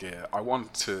landing gear. I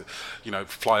want to, you know,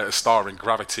 fly at a star and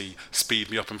gravity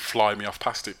speed me up and fly me off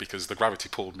past it, because the gravity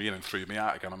pulled me in and threw me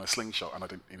out again on a slingshot, and I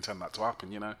didn't intend that to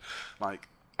happen, you know? Like,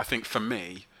 I think for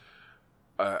me,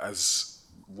 as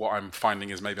what I'm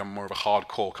finding is maybe I'm more of a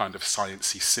hardcore kind of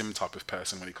sciencey sim type of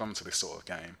person when it comes to this sort of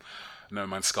game. No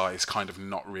Man's Sky is kind of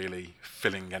not really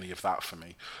filling any of that for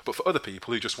me. But for other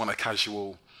people who just want a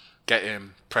casual get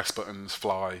in, press buttons,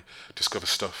 fly, discover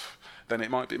stuff, then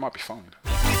it might be fine.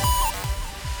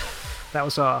 That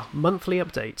was our monthly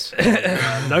update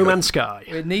on No Man's Sky.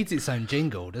 It needs its own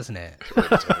jingle, doesn't it? It really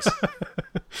does.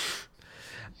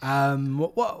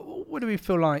 What do we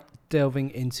feel like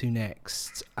delving into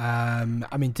next? I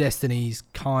mean, Destiny's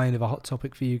kind of a hot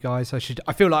topic for you guys. I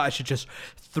feel like I should just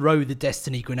throw the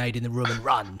Destiny grenade in the room and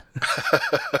run.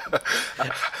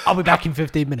 I'll be back in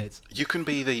 15 minutes. You can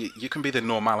be the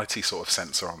normality sort of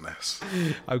censor on this.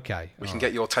 Okay. We can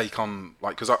get your take on,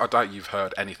 like, because I doubt you've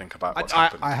heard anything about what's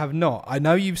happened. I have not. I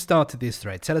know you've started this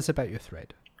thread. Tell us about your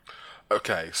thread.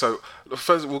 Okay, so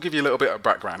first we'll give you a little bit of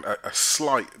background, a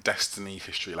slight Destiny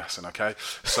history lesson, okay?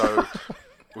 So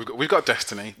we've got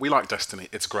Destiny. We like Destiny.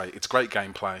 It's great. It's great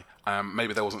gameplay.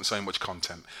 Maybe there wasn't so much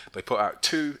content. They put out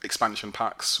 2 expansion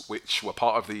packs, which were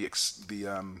part of the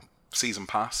season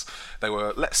pass. They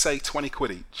were, let's say, 20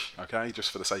 quid each, okay,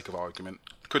 just for the sake of argument.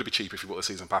 Could be cheap if you bought the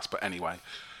season pass, but anyway.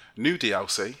 New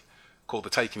DLC called The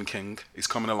Taken King is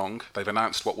coming along. They've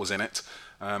announced what was in it.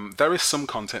 There is some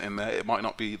content in there. It might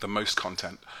not be the most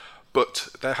content, but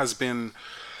there has been,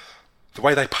 the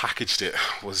way they packaged it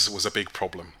was a big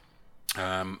problem.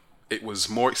 It was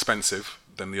more expensive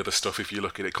than the other stuff if you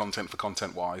look at it content for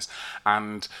content wise,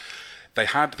 and they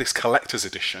had this collector's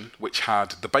edition which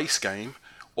had the base game,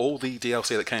 all the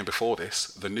DLC that came before this,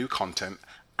 the new content,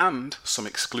 and some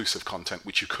exclusive content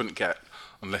which you couldn't get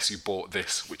unless you bought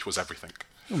this, which was everything.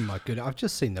 Oh my goodness, I've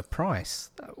just seen the price.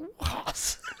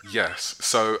 What? Yes,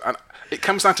 so and it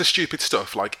comes down to stupid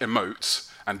stuff like emotes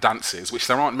and dances, which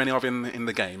there aren't many of in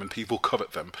the game, and people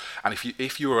covet them. And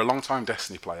if you were a long-time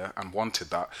Destiny player and wanted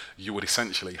that, you would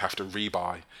essentially have to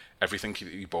rebuy everything that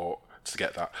you bought to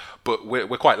get that. But we're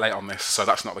quite late on this, so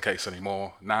that's not the case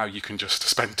anymore. Now you can just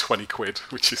spend 20 quid,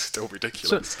 which is still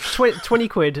ridiculous. So 20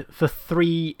 quid for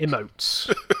 3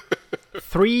 emotes,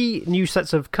 3 new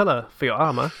sets of colour for your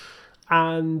armour,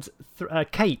 and a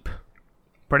cape,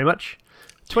 pretty much.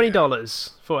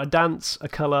 $20 for a dance, a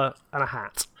colour, and a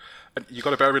hat. And you got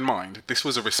to bear in mind, this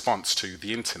was a response to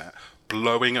the internet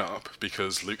blowing up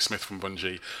because Luke Smith from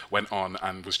Bungie went on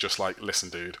and was just like, listen,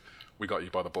 dude, we got you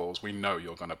by the balls. We know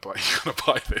you're gonna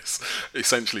buy this.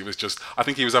 Essentially, was just, I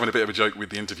think he was having a bit of a joke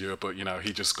with the interviewer, but you know,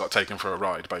 he just got taken for a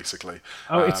ride, basically.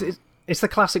 Oh, it's the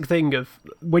classic thing of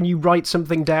when you write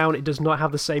something down, it does not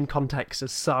have the same context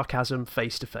as sarcasm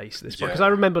face to face at this point. Because I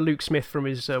remember Luke Smith from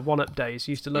his 1UP days.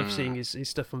 He used to love seeing his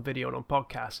stuff on video and on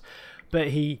podcasts,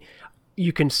 but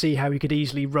you can see how he could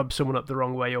easily rub someone up the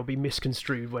wrong way or be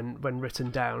misconstrued when written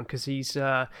down, because he's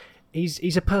a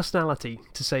personality,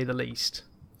 to say the least.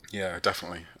 Yeah,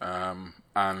 definitely.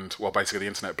 And well, basically the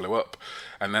internet blew up,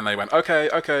 and then they went, okay,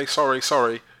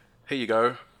 sorry, here you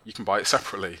go. You can buy it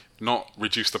separately, not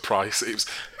reduce the price. It was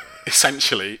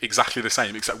essentially exactly the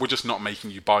same, except we're just not making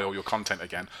you buy all your content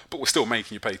again, but we're still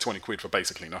making you pay 20 quid for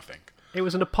basically nothing. It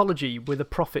was an apology with a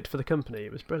profit for the company.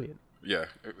 It was brilliant. Yeah,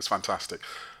 it was fantastic.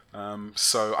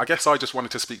 So I guess I just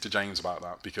wanted to speak to James about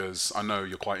that because I know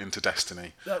you're quite into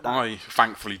Destiny. I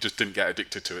thankfully just didn't get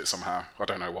addicted to it somehow. I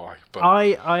don't know why. But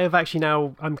I have actually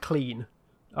now. I'm clean.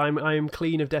 I'm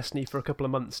clean of Destiny for a couple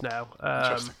of months now.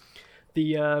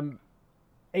 Interesting.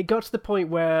 It got to the point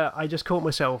where I just caught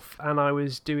myself and I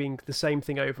was doing the same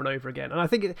thing over and over again. And I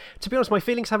think, to be honest, my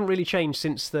feelings haven't really changed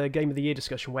since the Game of the Year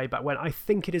discussion way back when. I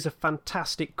think it is a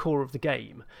fantastic core of the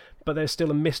game, but there's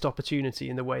still a missed opportunity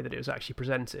in the way that it was actually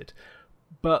presented.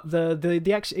 But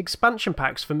the expansion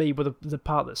packs for me were the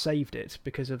part that saved it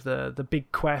because of the big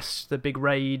quests, the big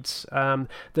raids,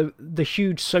 the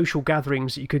huge social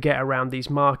gatherings that you could get around these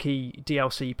marquee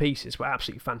DLC pieces were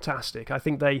absolutely fantastic. I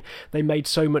think they made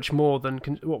so much more than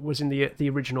what was in the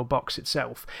original box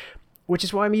itself, which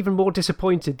is why I'm even more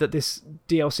disappointed that this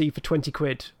DLC for 20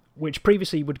 quid, which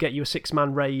previously would get you a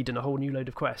 6-man raid and a whole new load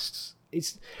of quests,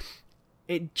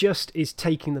 it just is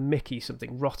taking the mickey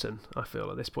something rotten, I feel,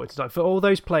 at this point in time. For all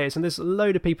those players, and there's a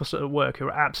load of people sort of work who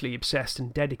are absolutely obsessed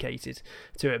and dedicated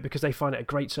to it because they find it a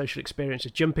great social experience,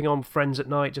 just jumping on friends at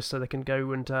night just so they can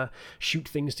go and shoot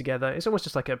things together. It's almost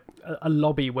just like a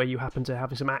lobby where you happen to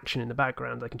have some action in the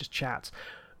background, they can just chat.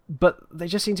 But they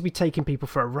just seem to be taking people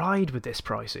for a ride with this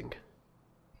pricing.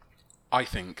 I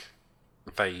think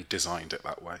they designed it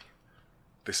that way.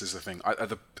 This is the thing. At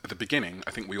the beginning,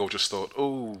 I think we all just thought,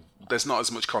 oh, there's not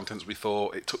as much content as we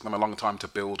thought. It took them a long time to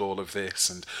build all of this,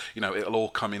 and it'll all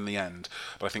come in the end.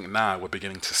 But I think now we're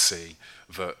beginning to see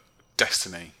that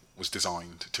Destiny was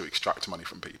designed to extract money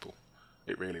from people.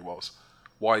 It really was.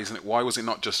 Why isn't it? Why was it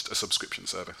not just a subscription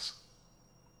service?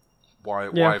 Why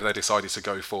have they decided to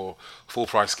go for full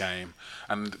price game?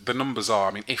 And the numbers are,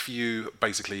 I mean, if you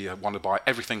basically want to buy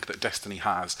everything that Destiny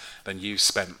has, then you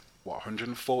spent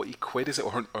 140 quid, is it,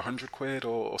 or 100 quid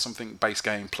or something, base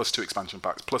game plus 2 expansion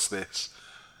packs plus this.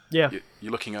 Yeah,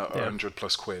 you're looking at 100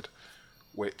 plus quid,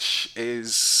 which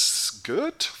is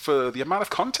good for the amount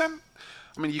of content.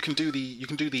 I mean, you can do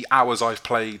the hours I've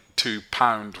played to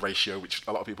pound ratio, which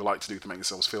a lot of people like to do to make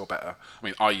themselves feel better. I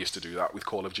mean, I used to do that with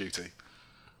Call of Duty,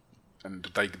 and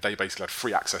they basically had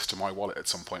free access to my wallet at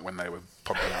some point when they were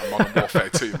pumping out Modern Warfare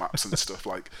 2 maps and stuff.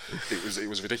 Like, it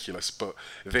was ridiculous. But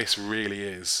this really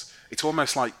is. It's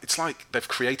almost like they've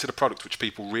created a product which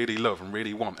people really love and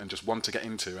really want and just want to get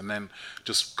into, and then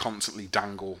just constantly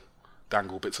dangle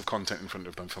bits of content in front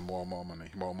of them for more and more money,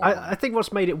 more and more money. I think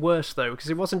what's made it worse, though, because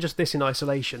it wasn't just this in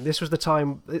isolation. This was the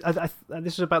time. This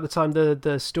was about the time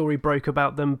the story broke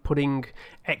about them putting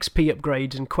XP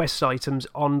upgrades and quest items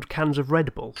on cans of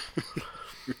Red Bull.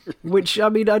 Which, I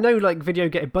mean, I know, like,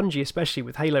 Bungie, especially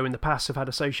with Halo in the past, have had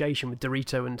association with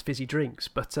Dorito and fizzy drinks,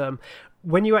 but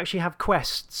when you actually have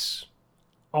quests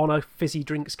on a fizzy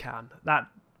drinks can, that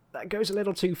goes a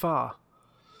little too far.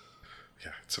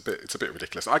 Yeah, it's a bit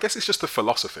ridiculous. I guess it's just the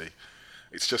philosophy.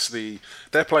 It's just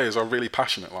their players are really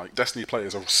passionate. Like, Destiny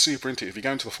players are super into it. If you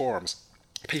go into the forums,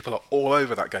 people are all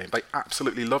over that game. They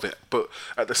absolutely love it. But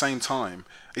at the same time,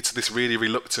 it's this really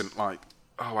reluctant, like,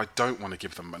 oh, I don't want to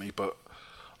give them money, but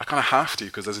I kind of have to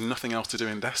because there's nothing else to do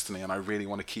in Destiny, and I really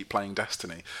want to keep playing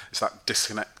Destiny. It's that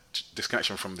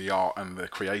disconnection from the art and the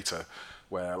creator,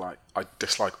 where, like, I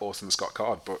dislike Orson Scott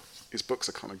Card, but his books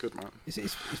are kind of good, man.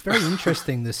 It's very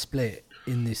interesting, the split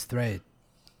in this thread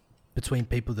between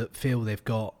people that feel they've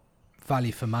got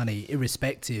value for money,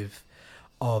 irrespective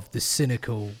of the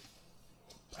cynical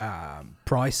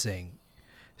pricing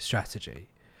strategy.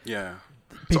 Yeah.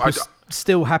 People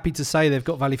still happy to say they've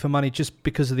got value for money just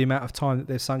because of the amount of time that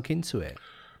they've sunk into it.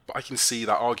 But I can see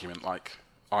that argument. Like,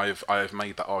 I have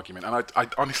made that argument, and I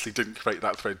honestly didn't create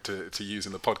that thread to use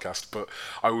in the podcast, but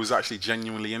I was actually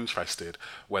genuinely interested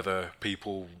whether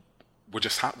people were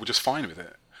just fine with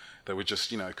it. They were just,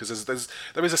 because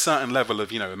there is a certain level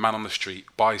of, a man on the street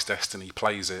buys Destiny,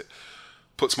 plays it,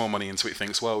 puts more money into it,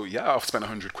 thinks, well, yeah, I've spent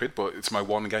 100 quid, but it's my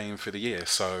one game for the year,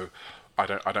 so I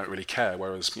don't really care.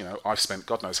 Whereas, I've spent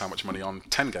God knows how much money on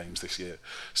 10 games this year.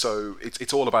 So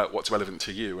it's all about what's relevant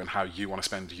to you and how you want to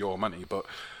spend your money. But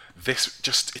this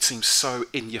it seems so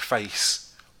in your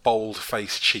face, bold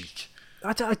face cheek.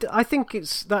 I think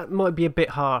that might be a bit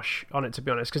harsh on it, to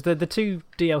be honest, because the 2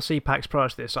 DLC packs prior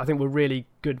to this, I think, were really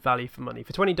good value for money.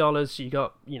 For $20, you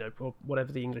got, or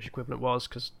whatever the English equivalent was,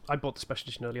 because I bought the special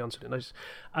edition early on, so I didn't notice.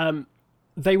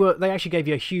 They actually gave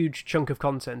you a huge chunk of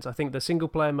content. I think the single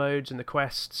player modes and the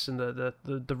quests and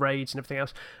the raids and everything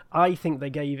else, I think they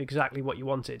gave exactly what you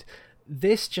wanted.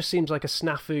 This just seems like a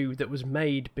snafu that was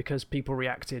made because people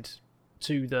reacted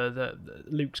to the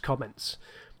Luke's comments.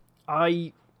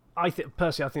 I think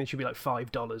it should be like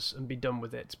 $5 and be done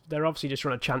with it. They're obviously just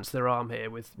trying to chance their arm here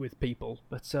with people.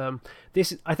 But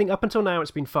this, I think, up until now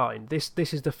it's been fine. This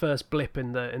is the first blip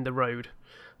in the road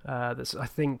That's, I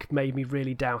think, made me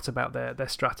really doubt about their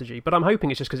strategy. But I'm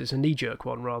hoping it's just because it's a knee-jerk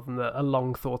one rather than a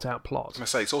long thought-out plot. I was going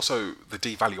to say, it's also the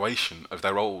devaluation of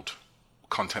their old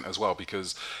content as well,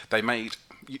 because they made...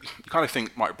 You kind of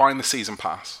think, like, buying the season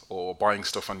pass or buying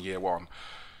stuff on year one,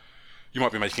 you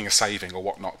might be making a saving or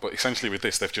whatnot, but essentially with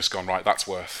this, they've just gone, right, that's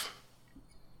worth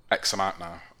X amount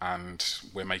now, and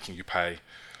we're making you pay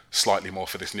slightly more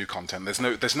for this new content.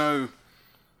 There's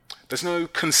no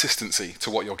consistency to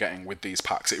what you're getting with these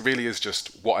packs. It really is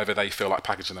just whatever they feel like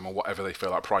packaging them or whatever they feel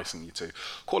like pricing you to.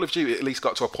 Call of Duty at least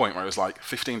got to a point where it was like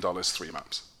 $15, 3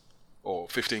 maps. Or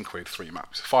 15 quid, 3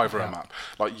 maps, £5 a map.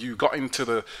 Like, you got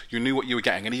into you knew what you were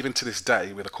getting, and even to this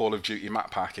day, with a Call of Duty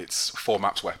map pack, it's 4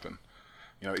 maps weapon.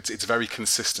 You know, it's very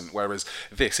consistent. Whereas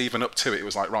this, even up to it,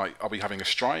 was like, right, are we having a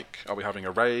strike? Are we having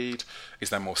a raid?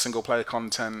 Is there more single player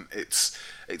content? It's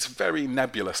very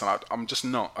nebulous, and I'm just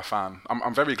not a fan.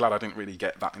 I'm very glad I didn't really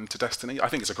get that into Destiny. I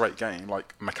think it's a great game,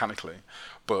 like, mechanically,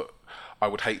 but I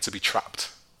would hate to be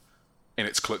trapped in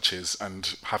its clutches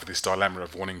and have this dilemma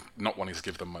of not wanting to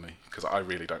give them money, because I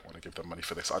really don't want to give them money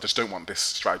for this. I just don't want this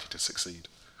strategy to succeed.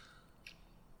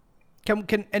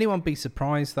 Can anyone be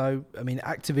surprised though? I mean,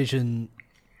 Activision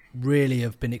really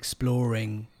have been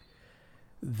exploring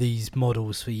these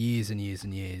models for years and years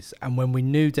and years, and when we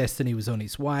knew Destiny was on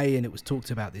its way and it was talked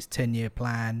about this 10-year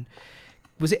plan,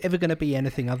 was it ever going to be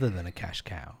anything other than a cash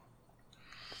cow?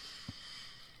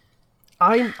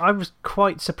 I was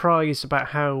quite surprised about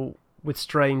how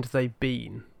withstrained they've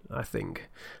been, I think,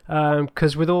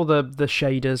 because with all the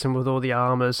shaders and with all the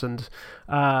armors and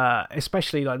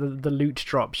especially like the loot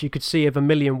drops, you could see of a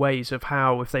million ways of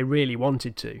how, if they really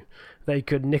wanted to, they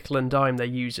could nickel and dime their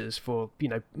users for, you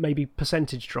know, maybe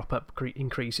percentage drop up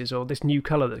increases, or this new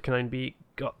color that can only be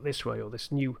got this way, or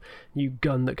this new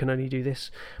gun that can only do this.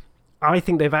 I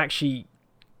think they've actually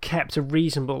kept a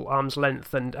reasonable arm's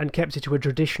length and kept it to a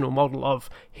traditional model of,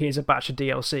 here's a batch of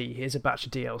DLC, here's a batch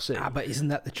of DLC. But isn't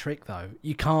that the trick though?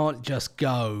 You can't just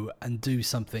go and do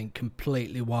something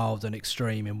completely wild and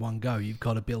extreme in one go. You've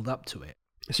got to build up to it.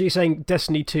 So you're saying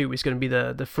Destiny 2 is going to be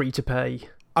the free-to-pay?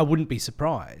 I wouldn't be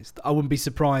surprised. I wouldn't be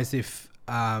surprised if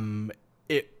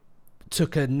it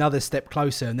took another step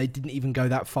closer and they didn't even go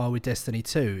that far with Destiny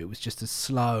 2. It was just a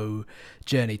slow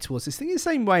journey towards this thing. In the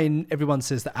same way everyone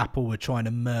says that Apple were trying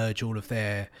to merge all of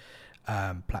their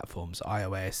platforms,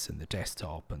 iOS and the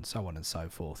desktop and so on and so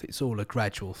forth. It's all a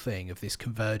gradual thing of this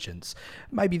convergence.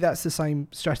 Maybe that's the same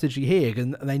strategy here,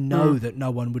 and they know that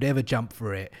no one would ever jump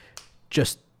for it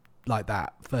just like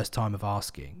that first time of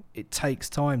asking. It takes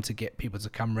time to get people to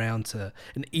come round to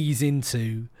and ease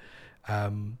into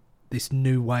this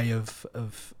new way of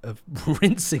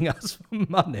rinsing us for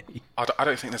money. I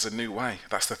don't think there's a new way.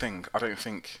 That's the thing. I don't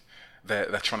think they're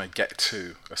trying to get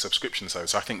to a subscription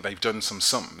service. I think they've done some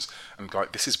sums and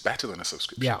like, this is better than a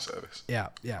subscription service. Yeah.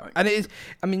 Like, and it is.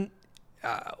 I mean,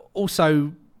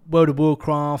 also World of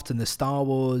Warcraft and the Star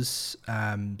Wars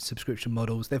subscription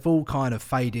models, they've all kind of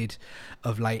faded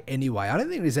of late anyway. I don't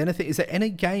think there's anything. Is there any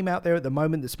game out there at the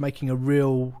moment that's making a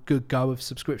real good go of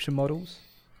subscription models?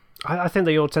 I think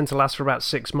they all tend to last for about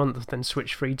 6 months, then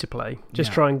switch free to play.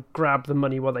 Just try and grab the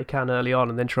money while they can early on,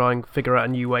 and then try and figure out a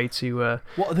new way to.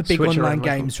 What are the big online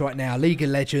games right now? League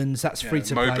of Legends, that's free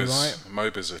to play, right?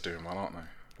 MOBAs are doing well, aren't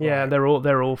they? Yeah, right.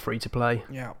 they're all free to play.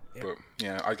 Yeah. But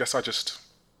yeah, I guess I'm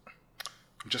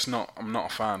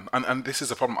not a fan. And this is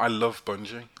the problem. I love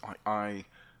Bungie. I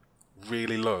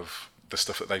really love the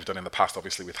stuff that they've done in the past,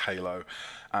 obviously with Halo,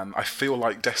 and I feel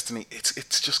like Destiny,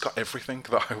 it's just got everything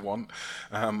that I want.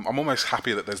 I'm almost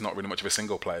happy that there's not really much of a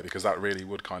single player, because that really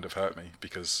would kind of hurt me,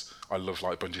 because I love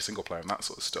like Bungie single player and that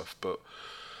sort of stuff. But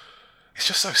it's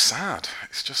just so sad.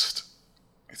 It's just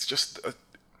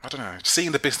I don't know,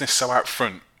 seeing the business so out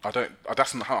front.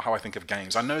 That's not how I think of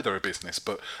games. I know they're a business,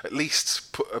 but at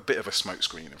least put a bit of a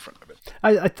smokescreen in front of it.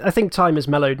 I think time has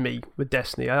mellowed me with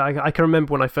Destiny. I can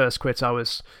remember when I first quit, I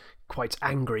was quite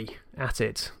angry at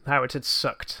it, how it had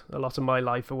sucked a lot of my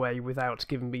life away without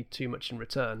giving me too much in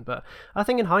return. But I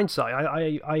think in hindsight,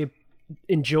 I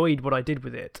enjoyed what I did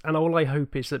with it, and all I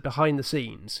hope is that behind the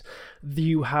scenes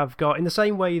you have got, in the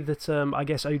same way that I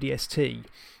guess ODST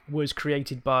was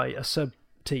created by a sub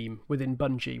team within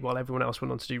Bungie while everyone else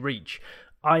went on to do Reach,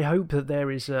 I hope that there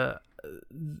is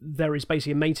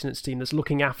basically a maintenance team that's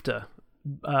looking after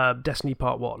Destiny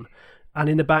Part 1, and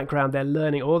in the background they're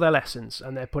learning all their lessons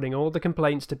and they're putting all the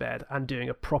complaints to bed and doing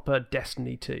a proper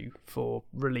Destiny 2 for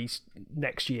release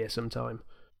next year sometime.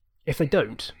 If they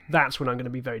don't, that's when I'm going to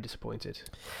be very disappointed.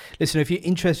 Listen, if you're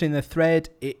interested in the thread,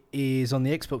 it is on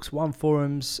the Xbox One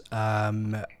forums.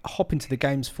 Hop into the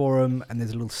games forum and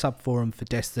there's a little sub forum for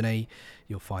Destiny.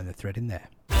 You'll find the thread in there.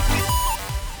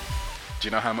 Do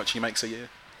you know how much he makes a year?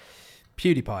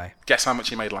 PewDiePie. Guess how much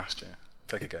he made last year.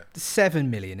 Take a guess. 7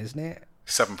 million, isn't it?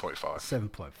 7.5.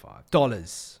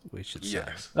 $7.5, we should say.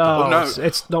 Yes. Oh, no.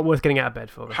 it's not worth getting out of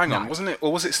bed for. Them. Hang on, wasn't it?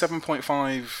 Or was it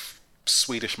 7.5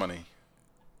 Swedish money?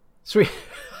 Sweet.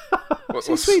 Is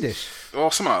he Swedish?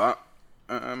 Or something like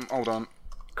that. Hold on.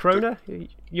 Krona?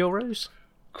 Euros?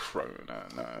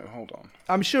 Krona. No, hold on.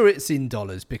 I'm sure it's in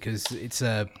dollars because it's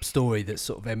a story that's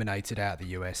sort of emanated out of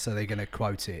the US, so they're going to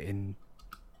quote it in.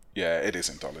 Yeah, it is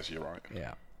in dollars. You're right.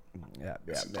 Yeah.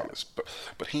 It's in dollars.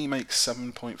 But he makes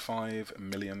 7.5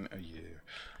 million a year.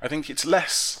 I think it's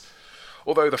less.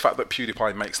 Although the fact that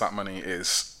PewDiePie makes that money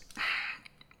is,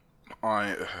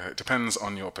 it depends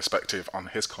on your perspective on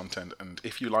his content, and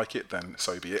if you like it, then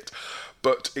so be it.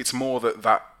 But it's more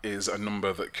that is a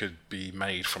number that could be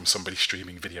made from somebody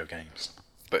streaming video games.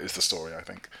 That is the story, I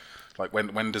think. Like,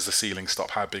 when does the ceiling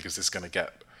stop? How big is this going to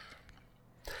get?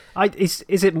 Is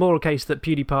it more a case that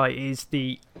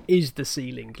PewDiePie is the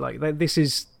ceiling? Like, this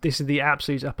is the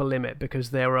absolute upper limit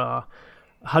because there are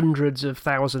hundreds of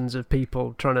thousands of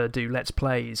people trying to do Let's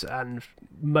Plays, and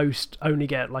most only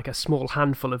get like a small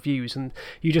handful of views, and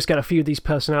you just get a few of these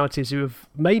personalities who have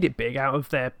made it big out of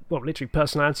their, well, literally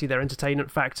personality, their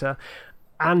entertainment factor,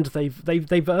 and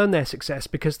they've earned their success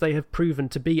because they have proven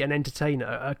to be an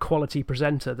entertainer, a quality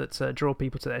presenter that draw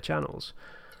people to their channels.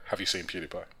 Have you seen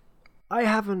PewDiePie? I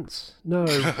haven't. No.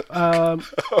 Oh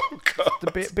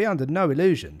God! Be under no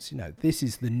illusions. You know, this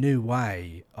is the new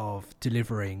way of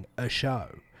delivering a show.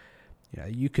 You know,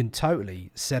 you can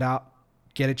totally set up,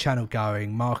 get a channel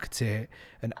going, market it,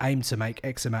 and aim to make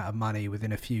X amount of money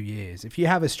within a few years. If you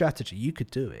have a strategy, you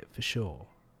could do it for sure.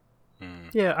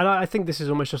 Yeah, and I think this is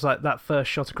almost just like that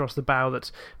first shot across the bow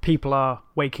that people are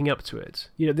waking up to it.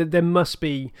 You know, there must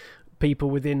be people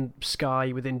within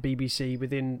Sky, within BBC,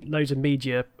 within loads of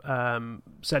media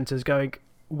centres going,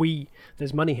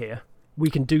 there's money here.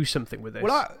 We can do something with this.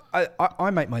 Well, I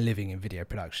make my living in video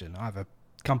production. I have a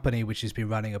company which has been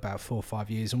running about 4 or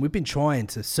 5 years, and we've been trying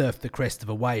to surf the crest of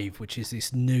a wave, which is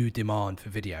this new demand for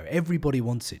video. Everybody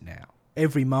wants it now.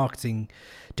 Every marketing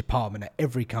department at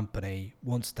every company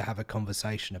wants to have a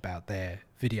conversation about their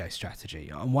video strategy.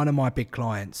 And one of my big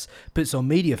clients puts on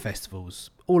media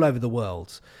festivals all over the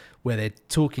world where they're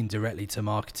talking directly to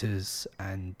marketers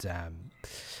and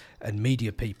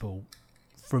media people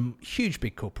from huge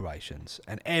big corporations,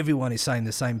 and everyone is saying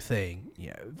the same thing.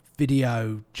 You know,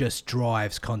 video just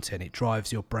drives content, it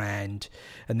drives your brand,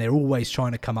 and they're always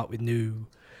trying to come up with new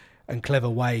and clever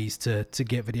ways to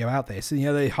get video out there. So, you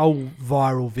know, the whole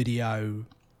viral video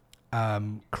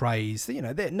craze, you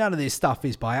know, none of this stuff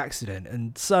is by accident,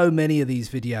 and so many of these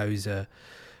videos are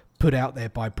put out there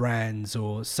by brands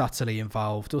or subtly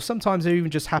involved, or sometimes they're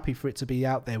even just happy for it to be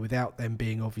out there without them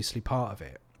being obviously part of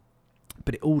it.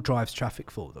 But it all drives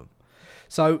traffic for them.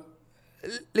 So,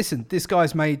 listen, this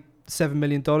guy's made $7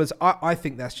 million. I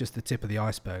think that's just the tip of the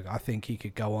iceberg. I think he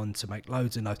could go on to make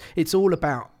loads and loads. It's all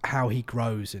about how he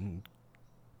grows and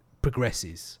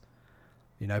progresses.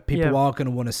 You know, people are going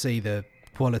to want to see the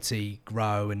quality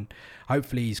grow, and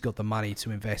hopefully he's got the money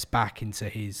to invest back into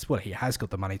he has got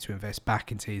the money to invest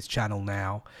back into his channel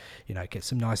now. You know, get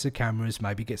some nicer cameras,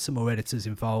 maybe get some more editors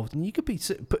involved, and you could be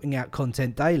putting out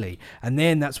content daily, and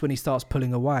then that's when he starts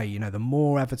pulling away. You know, the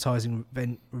more advertising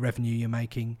revenue you're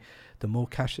making, the more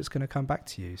cash that's going to come back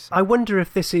to you. So. I wonder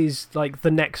if this is like the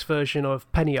next version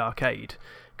of Penny Arcade,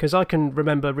 because I can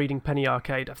remember reading Penny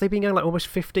Arcade. Have they been going like almost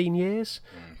 15 years?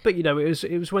 But, you know,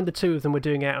 it was when the two of them were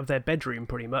doing it out of their bedroom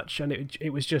pretty much, and it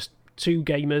was just two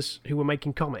gamers who were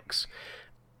making comics.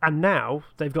 And now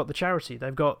they've got the charity.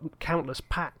 They've got countless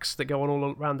packs that go on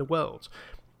all around the world.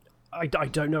 I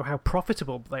don't know how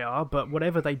profitable they are, but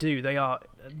whatever they do, they are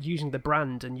using the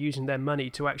brand and using their money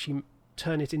to actually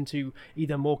turn it into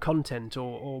either more content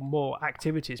or more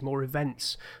activities, more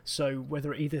events. So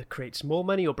whether it either creates more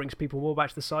money or brings people more back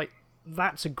to the site,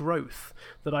 that's a growth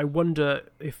that I wonder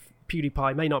if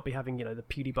PewDiePie may not be having, you know, the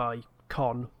PewDiePie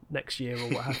Con next year or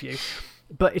what have you.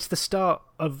 But it's the start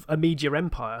of a media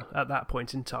empire at that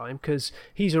point in time, because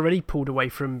he's already pulled away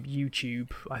from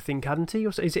YouTube, I think, hadn't he?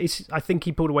 I think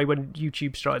he pulled away when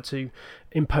YouTube started to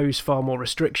impose far more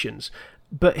restrictions.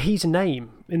 But he's a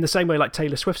name, in the same way like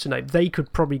Taylor Swift's a name. They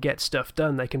could probably get stuff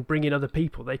done. They can bring in other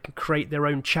people. They can create their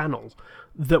own channel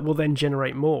that will then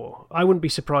generate more. I wouldn't be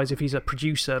surprised if he's a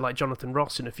producer like Jonathan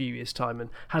Ross in a few years' time and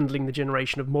handling the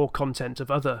generation of more content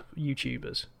of other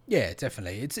YouTubers. Yeah,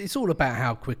 definitely. It's all about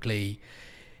how quickly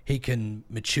he can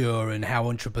mature and how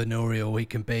entrepreneurial he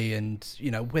can be, and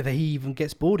whether he even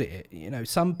gets bored at it.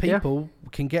 Some people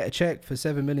can get a check for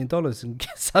 $7 million and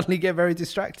suddenly get very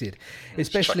distracted,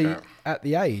 especially at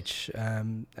the age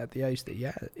that he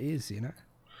is.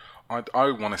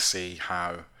 I want to see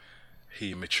how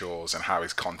he matures and how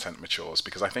his content matures,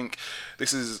 because I think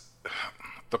this is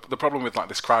the problem with like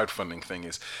this crowdfunding thing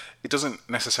is it doesn't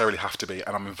necessarily have to be,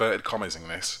 and I'm inverted commas-ing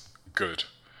this, good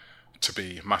to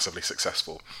be massively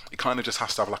successful. It kind of just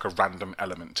has to have like a random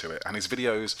element to it, and his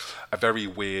videos are very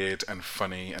weird and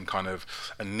funny and kind of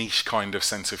a niche kind of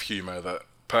sense of humour that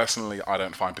personally I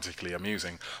don't find particularly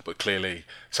amusing, but clearly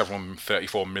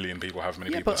 34 million people, how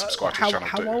many people subscribe to his channel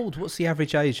do. How old? What's the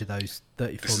average age of those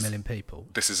 34 million people?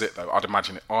 This is it though.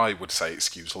 I would say it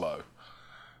skews low.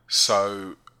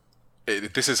 So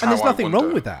this is how and there's nothing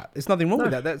wrong with that. There's nothing wrong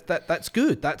with that. That's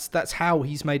good. That's how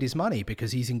he's made his money,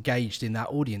 because he's engaged in that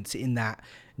audience, in that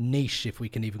niche, if we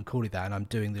can even call it that. And I'm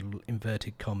doing the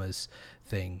inverted commas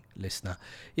thing, listener.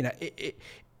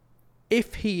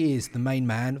 If he is the main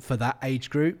man for that age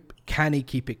group, can he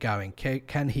keep it going?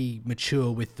 Can he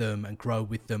mature with them and grow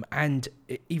with them, and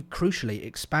crucially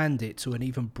expand it to an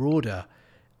even broader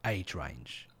age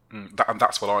range? And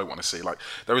that's what I want to see. Like,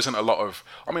 there isn't a lot of...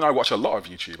 I mean, I watch a lot of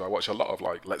YouTube. I watch a lot of,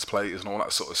 like, Let's Plays and all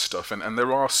that sort of stuff. And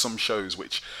there are some shows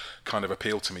which kind of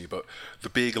appeal to me. But the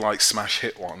big, like, smash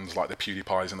hit ones, like the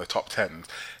PewDiePies and the top 10s,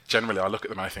 generally I look at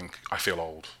them and I think, I feel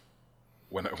old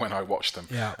when I watch them.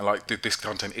 Yeah. And, like, this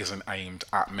content isn't aimed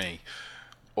at me.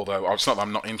 Although, it's not that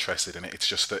I'm not interested in it. It's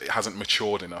just that it hasn't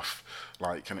matured enough.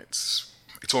 Like, and it's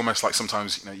almost like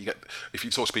sometimes, you get, if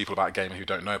you talk to people about gaming who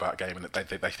don't know about gaming, that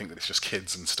they think that it's just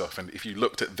kids and stuff. And if you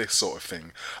looked at this sort of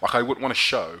thing, like, I wouldn't want to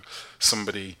show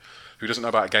somebody who doesn't know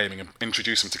about gaming and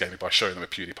introduce them to gaming by showing them a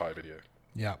PewDiePie video.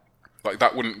 Yeah. Like,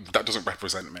 that doesn't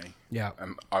represent me. Yeah.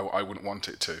 And I wouldn't want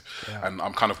it to. Yeah. And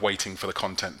I'm kind of waiting for the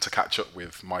content to catch up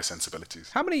with my sensibilities.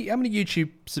 How many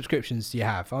YouTube subscriptions do you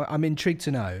have? I'm intrigued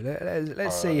to know.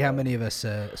 Let's see how many of us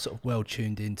are sort of well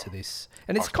tuned into this.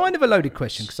 And it's kind of a loaded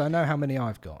question, because I know how many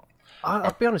I've got.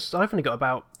 I'll be honest, I've only got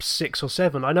about 6 or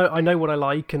 7. I know what I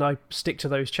like, and I stick to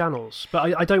those channels.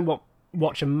 But I don't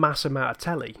watch a mass amount of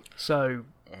telly. So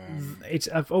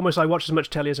I watch as much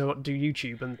telly as I do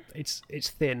YouTube, and it's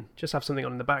thin. Just have something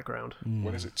on in the background.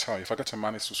 What does it tell you? If I go to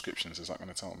manage subscriptions, is that going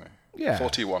to tell me? Yeah.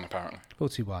 41 apparently.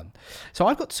 41. So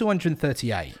I've got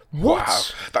 238. What? Wow,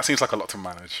 that seems like a lot to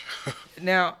manage.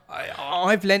 Now,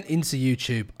 I've lent into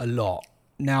YouTube a lot.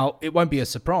 Now, it won't be a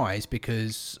surprise,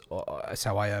 because that's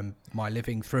how I earn my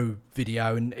living, through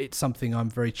video, and it's something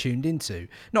I'm very tuned into.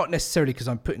 Not necessarily because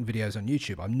I'm putting videos on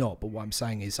YouTube, I'm not, but what I'm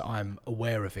saying is I'm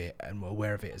aware of it, and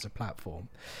aware of it as a platform.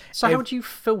 So how do you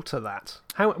filter that?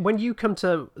 When you come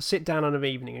to sit down on an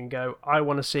evening and go, I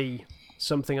want to see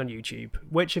something on YouTube,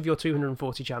 which of your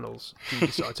 240 channels do you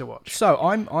decide to watch? So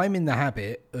I'm in the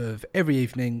habit of every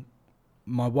evening,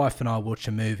 my wife and I will watch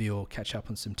a movie or catch up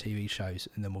on some TV shows,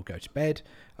 and then we'll go to bed,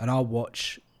 and I'll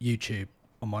watch YouTube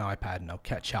on my iPad, and I'll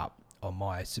catch up on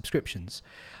my subscriptions.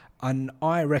 And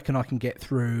I reckon I can get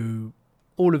through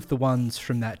all of the ones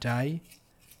from that day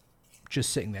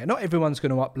just sitting there. Not everyone's going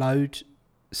to upload.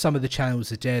 Some of the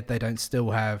channels are dead. They don't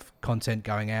still have content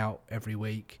going out every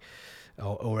week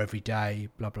or every day,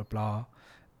 blah, blah, blah.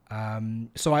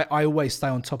 So I always stay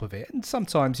on top of it, and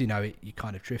sometimes you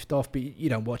kind of drift off, but you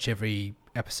don't watch every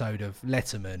episode of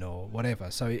Letterman or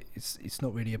whatever, so it's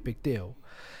not really a big deal.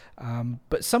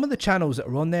 But some of the channels that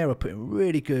are on there are putting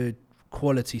really good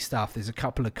quality stuff. There's a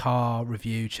couple of car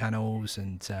review channels,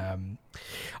 and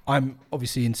I'm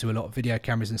obviously into a lot of video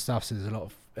cameras and stuff, so there's a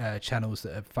lot of channels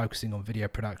that are focusing on video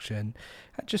production.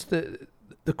 And just the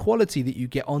quality that you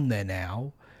get on there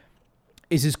now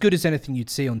is as good as anything you'd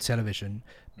see on television.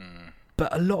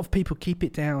 But a lot of people keep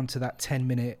it down to that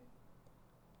 10-minute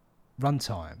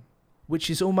runtime, which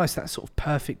is almost that sort of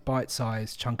perfect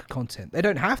bite-sized chunk of content. They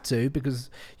don't have to, because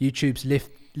YouTube's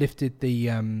lifted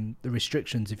the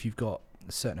restrictions if you've got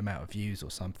a certain amount of views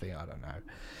or something. I don't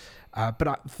know.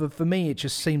 But for me, it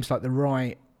just seems like the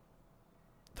right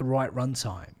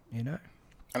runtime,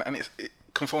 And it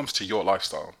conforms to your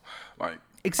lifestyle. Like,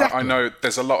 exactly. I know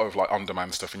there's a lot of like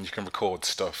on-demand stuff, and you can record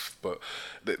stuff, but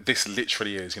this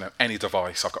literally is, any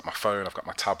device. I've got my phone, I've got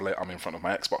my tablet, I'm in front of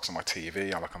my Xbox and my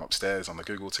TV, I'm upstairs on the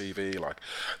Google TV, like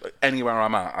anywhere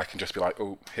I'm at, I can just be like,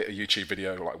 oh, hit a YouTube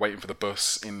video, like waiting for the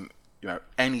bus in,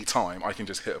 any time I can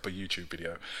just hit up a YouTube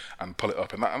video and pull it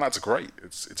up, and that's great.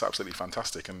 It's absolutely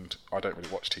fantastic, and I don't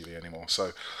really watch TV anymore,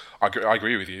 so I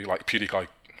agree with you. Like, PewDiePie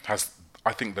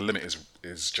I think the limit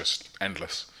is just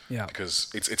endless. Yeah. Because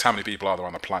it's how many people are there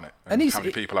on the planet, and how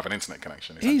many people have an internet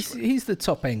connection. He's the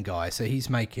top end guy, so he's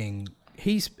making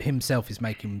he's himself is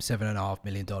making $7.5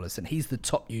 million, and he's the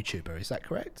top YouTuber. Is that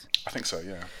correct? I think so.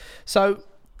 Yeah. So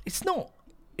it's not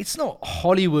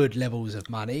Hollywood levels of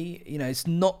money. You know, it's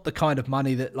not the kind of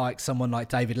money that like someone like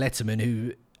David Letterman,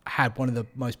 who had one of the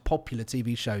most popular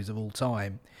TV shows of all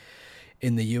time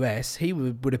in the US, he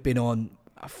would have been on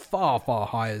far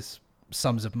higher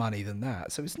sums of money than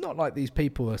that. So it's not like these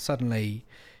people are suddenly,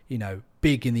 you know,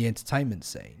 big in the entertainment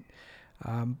scene.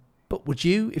 But would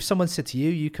you, if someone said to you,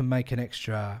 you can make an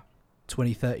extra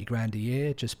 20-30 grand a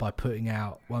year just by putting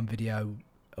out one video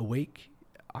a week,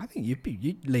 I think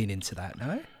you'd lean into that,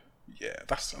 no? Yeah,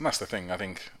 that's the thing. I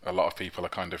think a lot of people are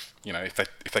kind of, you know, if they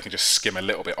can just skim a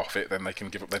little bit off it, then they can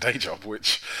give up their day job,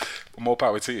 which more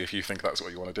power to you if you think that's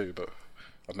what you want to do. But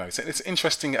I don't know, it's an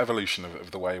interesting evolution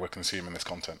of the way we're consuming this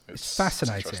content. It's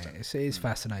fascinating. It is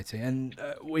fascinating. And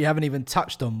we haven't even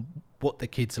touched on what the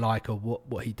kid's like or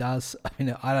what he does. I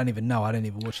mean, I don't even know. I don't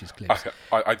even watch his clips.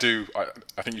 I do.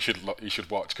 I think you should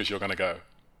watch, because you're going to go,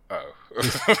 oh.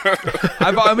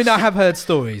 I mean, I have heard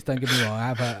stories. Don't get me wrong.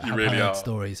 I have really heard are.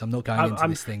 stories. I'm not going into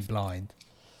this thing blind.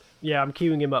 Yeah, I'm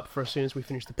queuing him up for as soon as we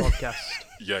finish the podcast.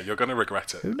 Yeah, you're going to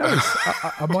regret it. Who knows?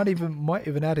 I might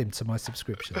even add him to my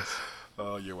subscriptions.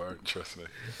 Oh, you won't, trust me.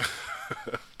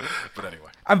 But anyway.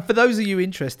 And for those of you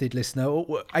interested, listener,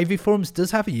 AV Forums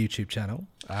does have a YouTube channel.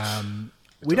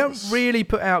 We don't really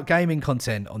put out gaming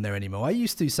content on there anymore. I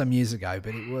used to some years ago,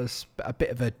 but it was a bit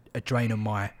of a drain on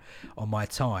my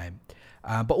time.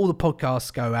 But all the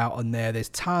podcasts go out on there. There's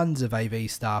tons of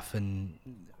AV stuff and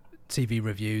TV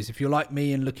reviews. If you're like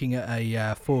me and looking at a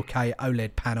 4K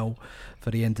OLED panel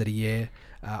for the end of the year,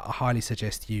 I highly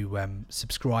suggest you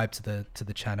subscribe to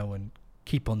the channel and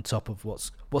keep on top of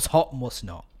what's hot and what's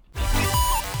not.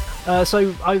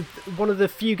 So one of the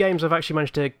few games I've actually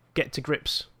managed to get to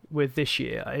grips with this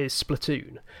year is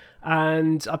Splatoon.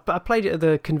 And I played it at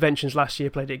the conventions last year,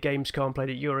 played it at Gamescom, played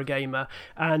it at Eurogamer,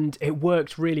 and it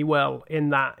worked really well in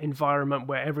that environment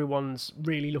where everyone's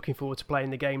really looking forward to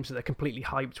playing the game, so they're completely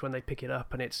hyped when they pick it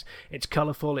up, and it's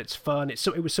colourful, it's fun,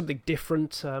 it was something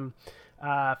different.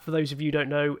 For those of you who don't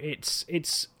know,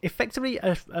 it's effectively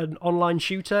an online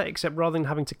shooter, except rather than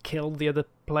having to kill the other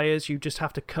players, you just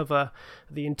have to cover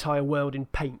the entire world in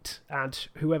paint, and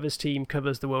whoever's team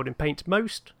covers the world in paint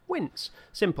most wins.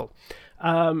 Simple.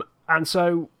 And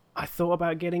so I thought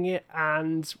about getting it,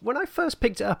 and when I first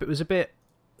picked it up, it was a bit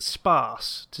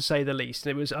sparse, to say the least.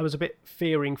 And I was a bit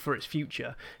fearing for its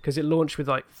future, because it launched with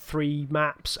like 3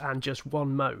 maps and just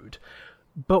 1 mode.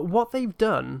 But what they've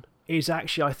done is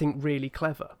actually, I think, really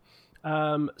clever.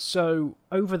 So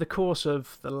over the course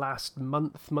of the last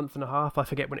month and a half, I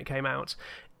forget when it came out,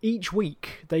 each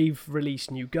week they've released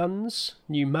new guns,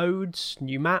 new modes,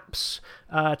 new maps,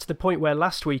 to the point where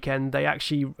last weekend they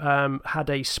actually had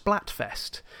a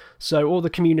Splatfest. So all the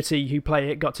community who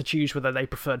play it got to choose whether they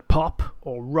preferred pop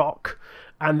or rock.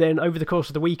 And then over the course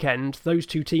of the weekend, those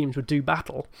 2 teams would do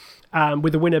battle,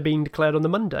 with the winner being declared on the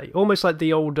Monday. Almost like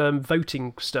the old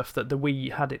voting stuff that the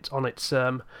Wii had it on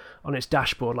its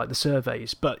dashboard, like the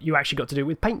surveys. But you actually got to do it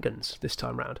with paint guns this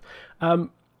time round.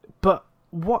 But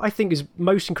what I think is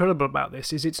most incredible about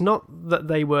this is it's not that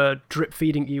they were drip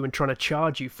feeding you and trying to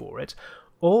charge you for it.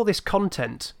 All this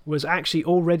content was actually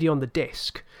already on the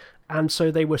disc. And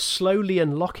so they were slowly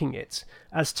unlocking it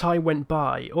as time went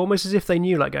by, almost as if they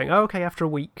knew, like going, oh, okay, after a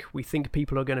week, we think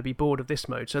people are going to be bored of this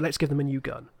mode, so let's give them a new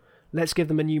gun. Let's give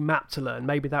them a new map to learn.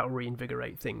 Maybe that will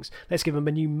reinvigorate things. Let's give them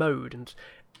a new mode. And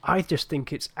I just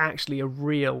think it's actually a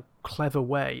real clever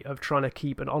way of trying to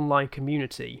keep an online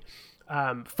community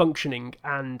functioning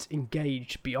and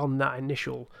engaged beyond that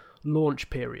initial launch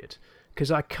period. Because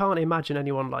I can't imagine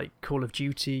anyone like Call of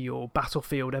Duty or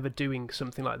Battlefield ever doing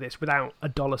something like this without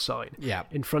a $sign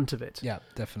in front of it. Yeah,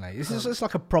 definitely. It's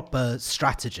like a proper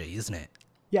strategy, isn't it?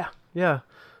 Yeah.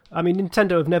 I mean,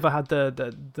 Nintendo have never had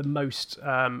the most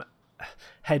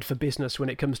head for business when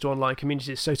it comes to online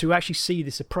communities. So to actually see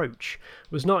this approach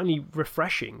was not only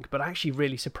refreshing, but actually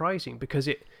really surprising, because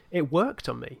it worked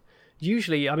on me.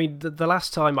 Usually, I mean, the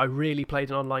last time I really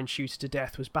played an online shooter to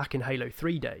death was back in Halo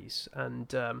 3 days,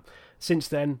 and since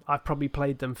then, I've probably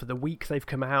played them for the week they've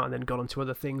come out and then gone on to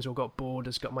other things or got bored,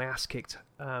 has got my ass kicked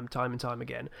time and time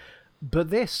again. But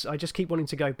this, I just keep wanting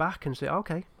to go back and say,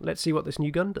 okay, let's see what this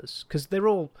new gun does, because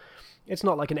it's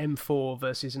not like an M4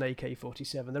 versus an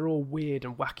AK-47, they're all weird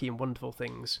and wacky and wonderful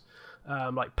things,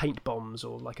 like paint bombs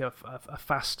or like a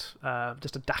fast,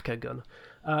 just a Dakar gun.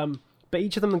 But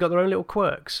each of them have got their own little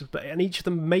quirks, and each of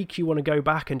them make you want to go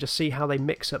back and just see how they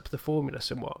mix up the formula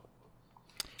somewhat.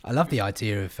 I love the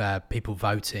idea of people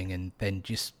voting and then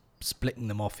just splitting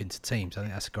them off into teams. I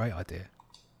think that's a great idea.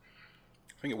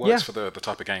 I think it works for the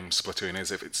type of game Splatoon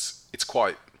is. If it's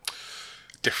quite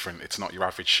different. It's not your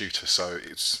average shooter, so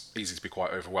it's easy to be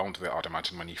quite overwhelmed with it, I'd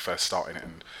imagine, when you first start in it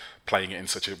and playing it in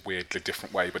such a weirdly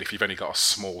different way. But if you've only got a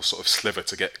small sort of sliver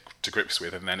to get to grips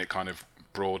with, and then it kind of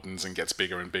broadens and gets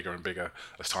bigger and bigger and bigger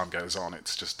as time goes on,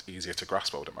 it's just easier to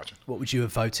grasp, I would imagine. What would you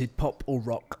have voted, pop or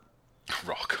rock?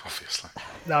 Rock, obviously.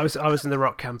 No, I was in the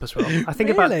rock camp as well. I think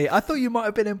Really? I thought you might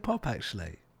have been in pop,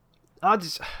 actually.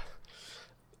 Bit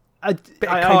Bit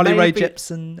of Carly Rae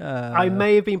Jepsen. I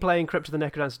may have been playing Crypt of the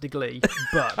Necrodancer de Glee,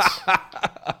 but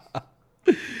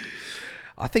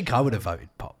I think I would have voted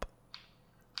pop.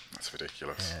 That's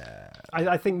ridiculous. Yeah.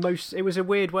 I think it was a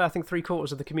weird way. I think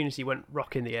 3/4 of the community went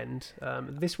rock in the end.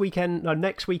 Next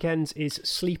weekend is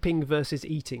sleeping versus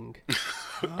eating.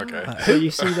 Okay. So you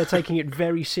see they're taking it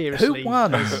very seriously. Who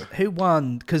won? Who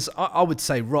won? Because I would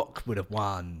say rock would have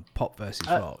won pop versus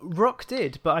rock. Rock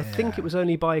did, but I think it was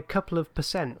only by a couple of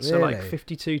percent. So like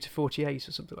 52 to 48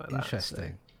 or something like that.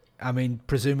 Interesting. So. I mean,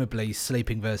 presumably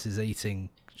sleeping versus eating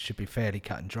should be fairly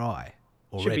cut and dry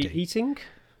already. Should be eating?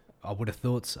 I would have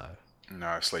thought so.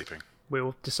 No, sleeping.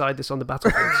 We'll decide this on the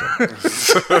battlefield.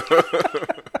 So.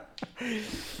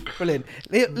 Brilliant.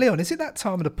 Leon, is it that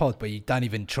time of the pod where you don't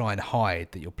even try and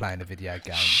hide that you're playing a video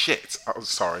game? Shit. Oh,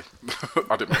 sorry.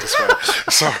 I didn't mean to swear.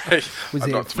 Sorry. Was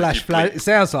it Flash? It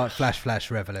sounds like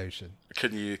Flash Revolution.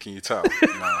 Can you tell? No.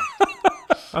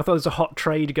 I thought there was a hot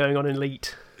trade going on in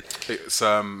Elite. It was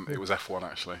F1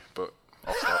 actually, but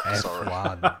I'll stop. Sorry.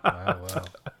 F1. Well.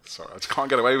 Sorry, I just can't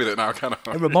get away with it now, can I?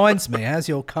 It reminds me, how's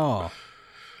your car?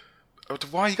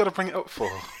 Why you got to bring it up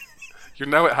for? You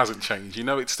know it hasn't changed. You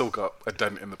know it's still got a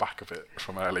dent in the back of it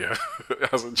from earlier. It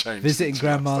hasn't changed. Visiting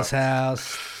grandma's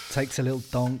house, takes a little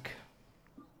donk.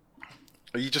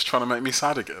 Are you just trying to make me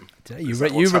sad again? You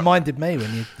reminded me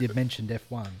when you mentioned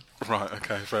F1. Right,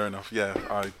 okay, fair enough. Yeah,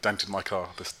 I dented my car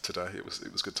today. It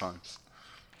was good times.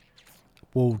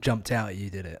 Wall jumped out at you,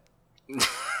 did it?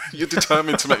 You're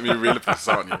determined to make me relive this,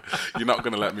 aren't you? You're not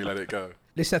going to let me let it go.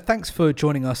 Listener, thanks for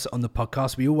joining us on the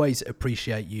podcast. We always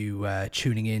appreciate you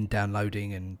tuning in,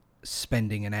 downloading, and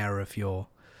spending an hour of your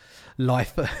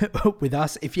life with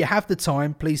us. If you have the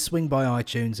time, please swing by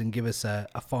iTunes and give us a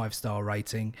 5-star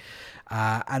rating.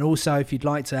 And also, if you'd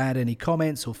like to add any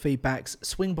comments or feedbacks,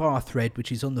 swing by our thread,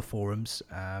 which is on the forums.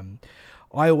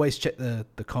 I always check the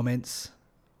comments.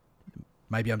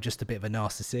 Maybe I'm just a bit of a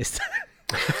narcissist.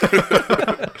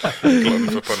 Glutton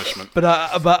for punishment. But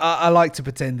I like to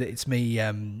pretend that it's me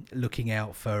looking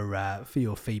out for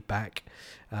your feedback,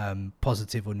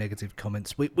 positive or negative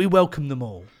comments. We welcome them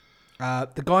all.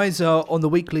 The guys are on the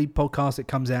weekly podcast that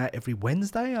comes out every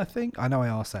Wednesday, I think. I know I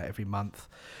ask that every month.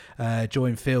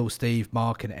 Join Phil, Steve,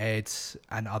 Mark and Ed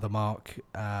and other Mark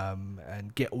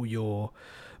and get all your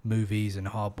movies and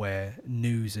hardware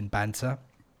news and banter.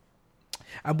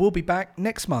 And we'll be back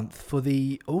next month for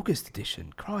the August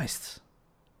edition. Christ.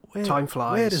 Time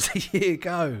flies. Where does the year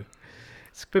go?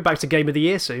 We'll be back to Game of the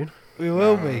Year soon. We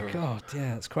will be. God,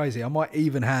 yeah, it's crazy. I might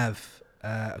even have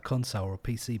a console or a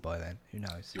PC by then. Who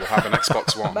knows? You will have an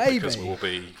Xbox One Maybe. because we will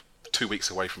be 2 weeks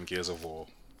away from Gears of War.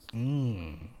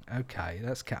 Okay,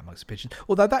 that's cat amongst pigeons.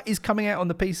 Although that is coming out on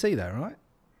the PC though, right?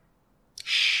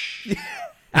 Shh.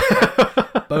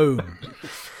 Boom.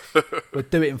 We'll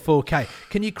do it in 4K.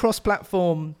 Can you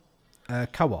cross-platform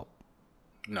co-op?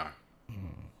 No.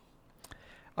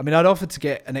 I mean, I'd offer to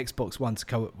get an Xbox One to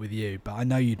co-op with you, but I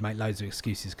know you'd make loads of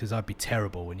excuses because I'd be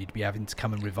terrible and you'd be having to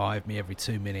come and revive me every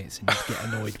 2 minutes and you'd get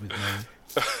annoyed with me.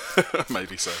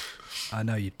 Maybe so. I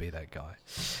know you'd be that guy.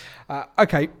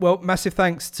 Okay, well, massive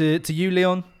thanks to you,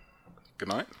 Leon. Good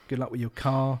night. Good luck with your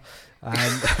car.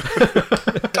 And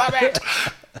Damn it!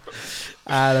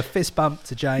 a fist bump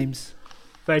to James.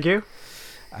 Thank you.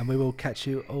 And we will catch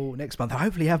you all next month.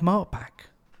 Hopefully have Mark back.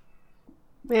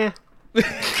 Yeah.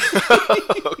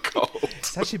 Cold.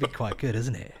 It's actually been quite good,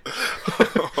 hasn't it?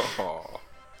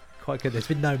 Quite good. There's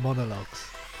been no monologues.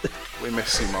 We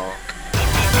miss you, Mark.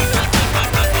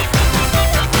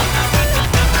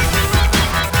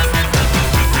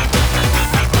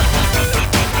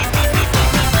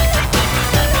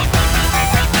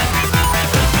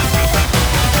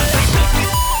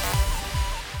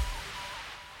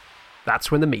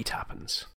 That's when the meat happens.